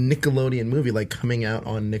thought it was a Nickelodeon movie, like coming out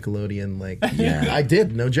on Nickelodeon, like I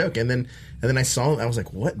did, no joke. And then I saw it, I was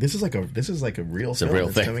like, what? This is like a real film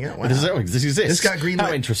that's thing coming out. Wow. This exists. This got greenlit.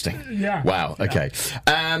 How interesting. Yeah. Wow, okay.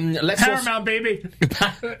 Let's Paramount, baby.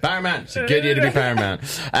 Paramount. It's a good year to be Paramount.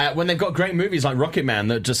 When they've got great movies like Rocket Man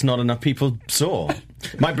that just not enough people saw.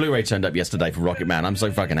 My Blu-ray turned up yesterday for Rocket Man. I'm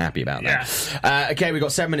so fucking happy about that. Yeah. Okay, we've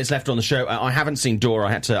got 7 minutes left on the show. I haven't seen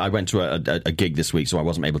Dora. I went to a gig this week, so I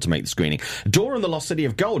wasn't able to make the screening. Dora and the Lost City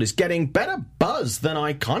of Gold is getting better buzz than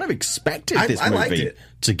I kind of expected this movie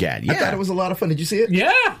to get. Yeah. I thought it was a lot of fun. Did you see it? Yeah.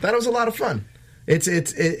 I thought it was a lot of fun.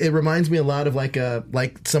 It reminds me a lot of like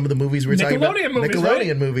some of the movies we were talking about.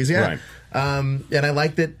 Nickelodeon movies, yeah. Right. And I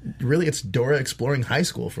like that. Really, it's Dora exploring high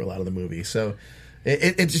school for a lot of the movie. So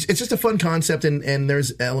it's just a fun concept, and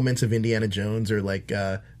there's elements of Indiana Jones or like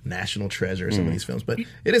national treasure, some of these films. But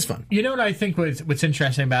it is fun. You know what I think what's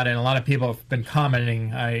interesting about it, and a lot of people have been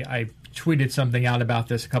commenting, I tweeted something out about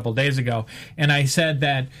this a couple of days ago, and I said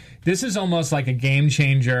that this is almost like a game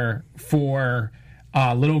changer for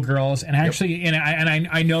little girls, and actually,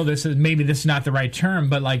 I know this is not the right term,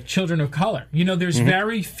 but like children of color. You know, there's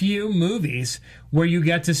very few movies where you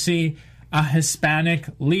get to see a Hispanic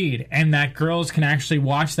lead, and that girls can actually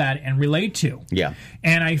watch that and relate to. Yeah.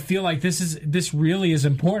 And I feel like this really is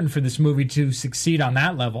important for this movie to succeed on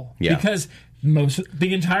that level. Yeah. Because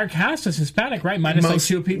the entire cast is Hispanic, right? Minus like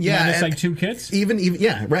two people, minus like two kids. Even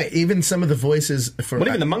right. Even some of the voices for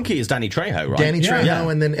even the monkey is Danny Trejo, right? Danny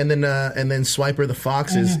Trejo, and then Swiper the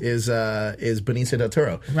Fox is Benicio del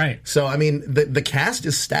Toro, right? So I mean, the cast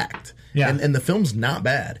is stacked, and the film's not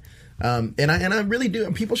bad. And I really do.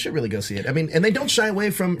 And people should really go see it. I mean, and they don't shy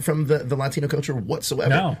away from the Latino culture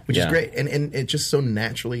whatsoever, which is great. And it just so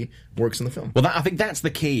naturally works in the film. Well, I think that's the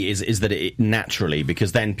key is that it naturally,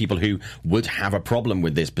 because then people who would have a problem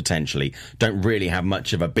with this potentially don't really have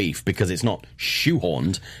much of a beef because it's not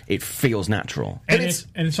shoehorned. It feels natural, and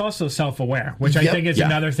it's also self-aware, which I think is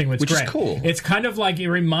another thing that's which great. Is cool. It's kind of like it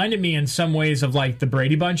reminded me in some ways of like the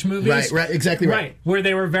Brady Bunch movies, right, exactly right, where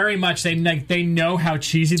they were very much they know how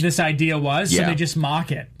cheesy this idea was, so they just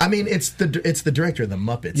mock it. I mean, it's the director of the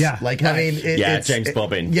Muppets. Yeah, like I mean, it's James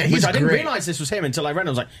Bobbin. Yeah, I didn't realize this was him until I read it.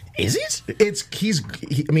 I was like, is it?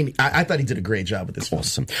 I mean, I thought he did a great job with this film.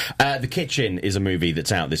 Awesome. The Kitchen is a movie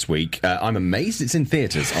that's out this week. I'm amazed it's in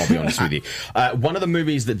theaters, I'll be honest with you. One of the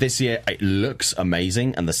movies that this year, it looks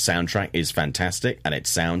amazing and the soundtrack is fantastic and it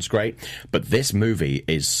sounds great, but this movie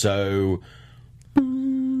is so...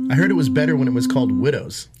 I heard it was better when it was called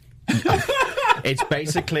Widows. It's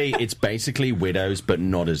basically Widows, but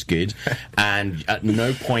not as good. And at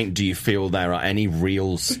no point do you feel there are any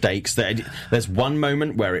real stakes. There's one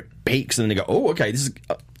moment where it peaks, and then they go, "Oh, okay, this is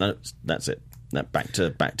no, that's it. No, back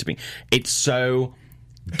to being." It's so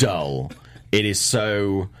dull. It is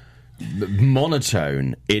so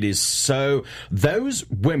monotone. It is so. Those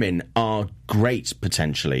women are great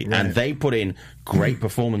potentially, and they put in great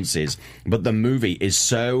performances, but the movie is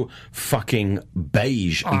so fucking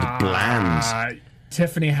beige and bland.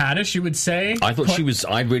 Tiffany Haddish, you would say? I thought she was...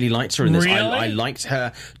 I really liked her in this. Really? I liked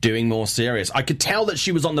her doing more serious. I could tell that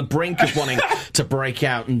she was on the brink of wanting to break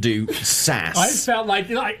out and do sass. I felt like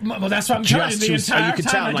well, that's what I'm telling you. The entire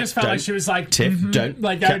time, I just felt like she was like... Tiff, don't...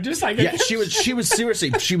 Like, I just like... Yeah, she was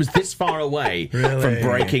seriously... She was this far away from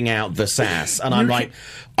breaking out the sass. And I'm like...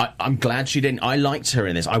 I'm glad she didn't. I liked her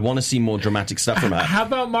in this. I want to see more dramatic stuff from her. How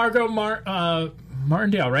about Margot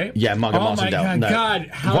Martindale, right? Yeah, Margot Martindale. Oh my God,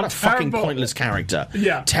 how what a fucking pointless character.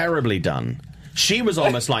 Yeah. Terribly done. She was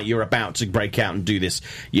almost like you're about to break out and do this,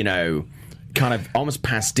 kind of almost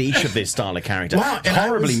pastiche of this style of character. Wow,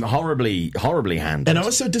 horribly handled. And I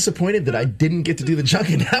was so disappointed that I didn't get to do the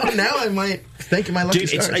junket. Now I might thank my lucky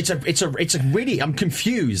stars. It's a really... I'm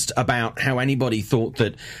confused about how anybody thought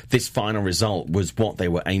that this final result was what they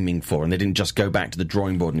were aiming for, and they didn't just go back to the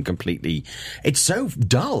drawing board and completely... It's so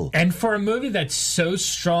dull. And for a movie that's so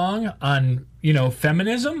strong on...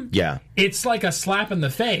 feminism. Yeah, it's like a slap in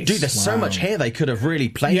the face. Dude, there's so much hair they could have really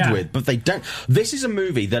played with, but they don't. This is a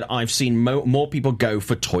movie that I've seen more people go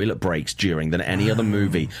for toilet breaks during than any other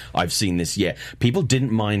movie I've seen this year. People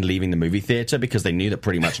didn't mind leaving the movie theater because they knew that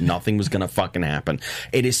pretty much nothing was going to fucking happen.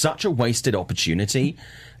 It is such a wasted opportunity.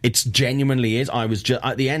 It genuinely is. I was just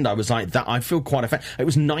at the end. I was like, that. I feel quite offended. It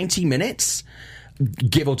was 90 minutes,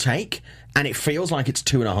 give or take. And it feels like it's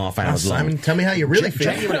 2.5 hours long. Simon, tell me how you really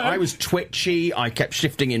feel. Genuinely, I was twitchy. I kept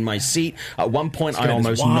shifting in my seat. At one point, I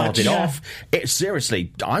almost nodded off.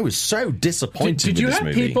 Seriously, I was so disappointed Did you with this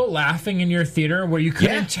have movie. people laughing in your theater where you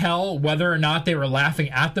couldn't tell whether or not they were laughing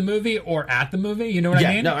at the movie or at the movie? You know what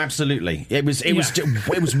I mean? No, absolutely. It was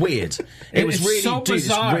weird. It was really so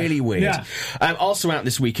bizarre. It's really weird. Yeah. Also out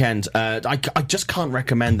this weekend, I just can't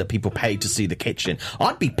recommend that people pay to see The Kitchen.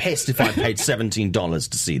 I'd be pissed if I paid $17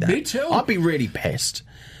 to see that. Me too. I'd be really pissed.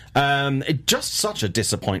 Just such a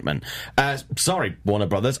disappointment. Sorry, Warner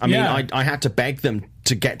Brothers. I mean, I had to beg them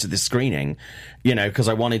to get to this screening, because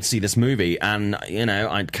I wanted to see this movie, and now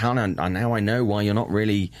I know why you're not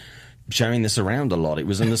really showing this around a lot. It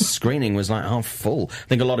was in the screening was like half full. I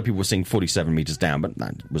think a lot of people were seeing 47 meters down, but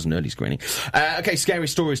that was an early screening. Okay, scary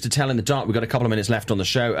stories to tell in the dark. We've got a couple of minutes left on the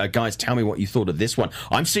show. Guys, tell me what you thought of this one.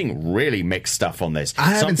 I'm seeing really mixed stuff on this.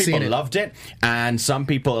 Some people loved it, and some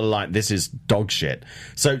people are like, this is dog shit.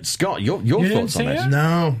 So, Scott, your thoughts on this?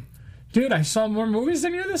 No. Dude, I saw more movies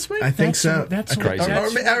than you this week? I think so. That's crazy. Or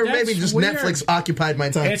maybe just weird. Netflix occupied my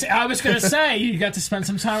time. I was going to say, you got to spend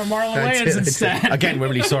some time with Marlon Wayans instead. Again, we're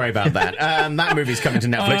really sorry about that. That movie's coming to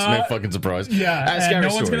Netflix, no fucking surprise. Yeah, Scary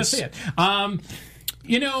no one's going to Stories. see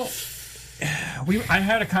it. I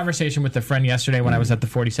had a conversation with a friend yesterday when I was at the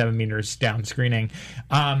 47 meters down screening.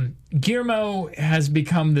 Guillermo has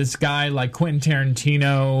become this guy like Quentin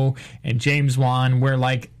Tarantino and James Wan, where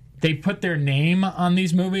like they put their name on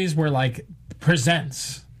these movies, where like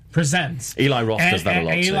presents. Eli Roth does that a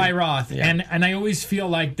lot. Eli too. Roth, Yeah. and I always feel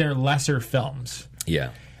like they're lesser films. Yeah.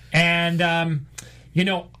 And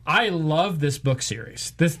I love this book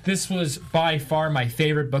series. This was by far my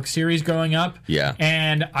favorite book series growing up. Yeah.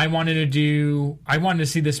 And I wanted to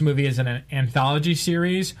see this movie as an anthology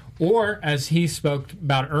series, or as he spoke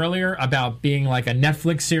about earlier, about being like a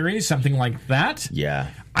Netflix series, something like that. Yeah.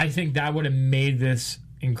 I think that would have made this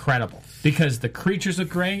incredible because the creatures look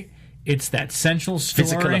great. It's that central story.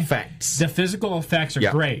 Physical effects. The physical effects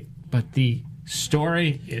are great, but the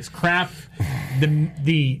story is crap.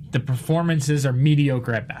 The performances are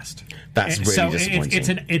mediocre at best. That's really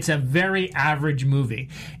disappointing. It's a very average movie,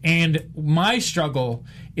 and my struggle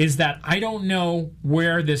is that I don't know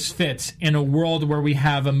where this fits in a world where we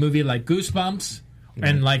have a movie like Goosebumps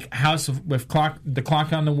and like House of the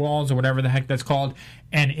Clock on the Walls or whatever the heck that's called,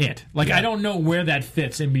 and it. I don't know where that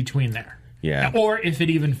fits in between there. Yeah. Or if it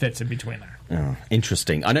even fits in between there. Oh,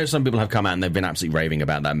 interesting. I know some people have come out and they've been absolutely raving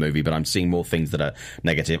about that movie, but I'm seeing more things that are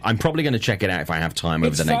negative. I'm probably going to check it out if I have time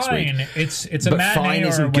over the next week. It's a but matinee fine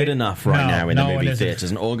isn't good enough now in the movie theatres,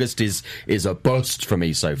 and August is a bust for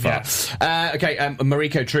me so far. Yeah. Okay,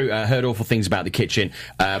 Mariko True heard awful things about The Kitchen,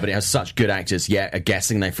 but it has such good actors. Yeah,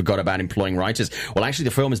 guessing they forgot about employing writers. Well, actually,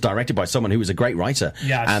 the film is directed by someone who was a great writer.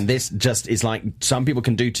 Yes. And this just is like, some people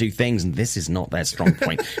can do two things, and this is not their strong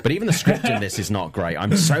point. But even the script in this is not great.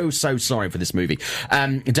 I'm so sorry for this movie.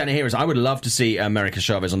 Dana Heroes, I would love to see America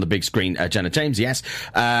Chavez on the big screen. Jenna James, yes.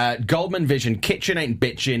 Goldman Vision, Kitchen ain't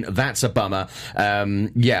bitchin', that's a bummer.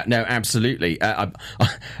 Yeah, no, absolutely.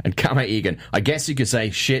 And Kama Egan, I guess you could say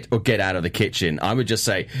shit or get out of the kitchen. I would just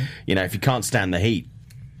say, if you can't stand the heat,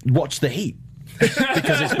 watch The Heat.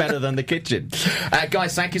 Because it's better than The Kitchen.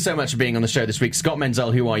 Guys, thank you so much for being on the show this week. Scott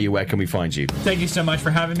Menzel, who are you? Where can we find you? Thank you so much for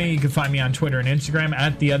having me. You can find me on Twitter and Instagram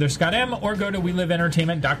at TheOtherScottM, or go to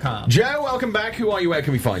WeLiveEntertainment.com. Joe, welcome back. Who are you? Where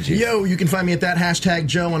can we find you? Yo, you can find me at that hashtag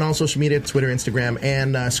Joe on all social media, Twitter, Instagram,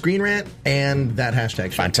 and Screen Rant, and that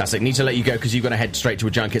hashtag. Fantastic. Need to let you go because you've got to head straight to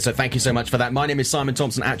a junket. So thank you so much for that. My name is Simon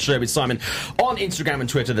Thompson at Showbiz Simon on Instagram and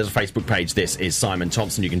Twitter. There's a Facebook page. This is Simon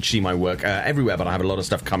Thompson. You can see my work everywhere, but I have a lot of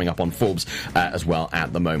stuff coming up on Forbes as well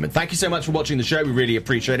at the moment. Thank you so much for watching the show. We really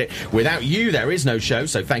appreciate it. Without you, there is no show,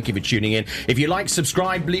 so thank you for tuning in. If you like,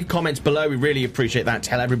 subscribe, leave comments below. We really appreciate that.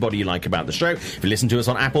 Tell everybody you like about the show. If you listen to us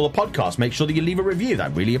on Apple or Podcast, make sure that you leave a review. I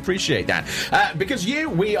really appreciate that. Because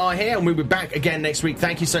we are here, and we'll be back again next week.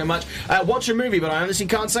 Thank you so much. Watch a movie, but I honestly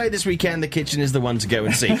can't say this weekend The Kitchen is the one to go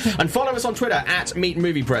and see. And follow us on Twitter at Meet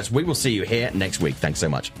Movie Press. We will see you here next week. Thanks so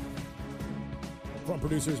much. From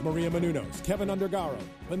producers Maria Menounos, Kevin Undergaro,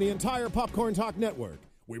 and the entire Popcorn Talk Network,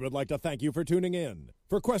 we would like to thank you for tuning in.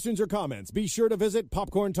 For questions or comments, be sure to visit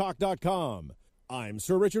popcorntalk.com. I'm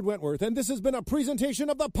Sir Richard Wentworth, and this has been a presentation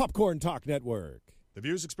of the Popcorn Talk Network. The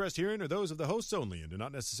views expressed herein are those of the hosts only and do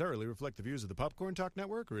not necessarily reflect the views of the Popcorn Talk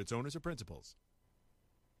Network or its owners or principals.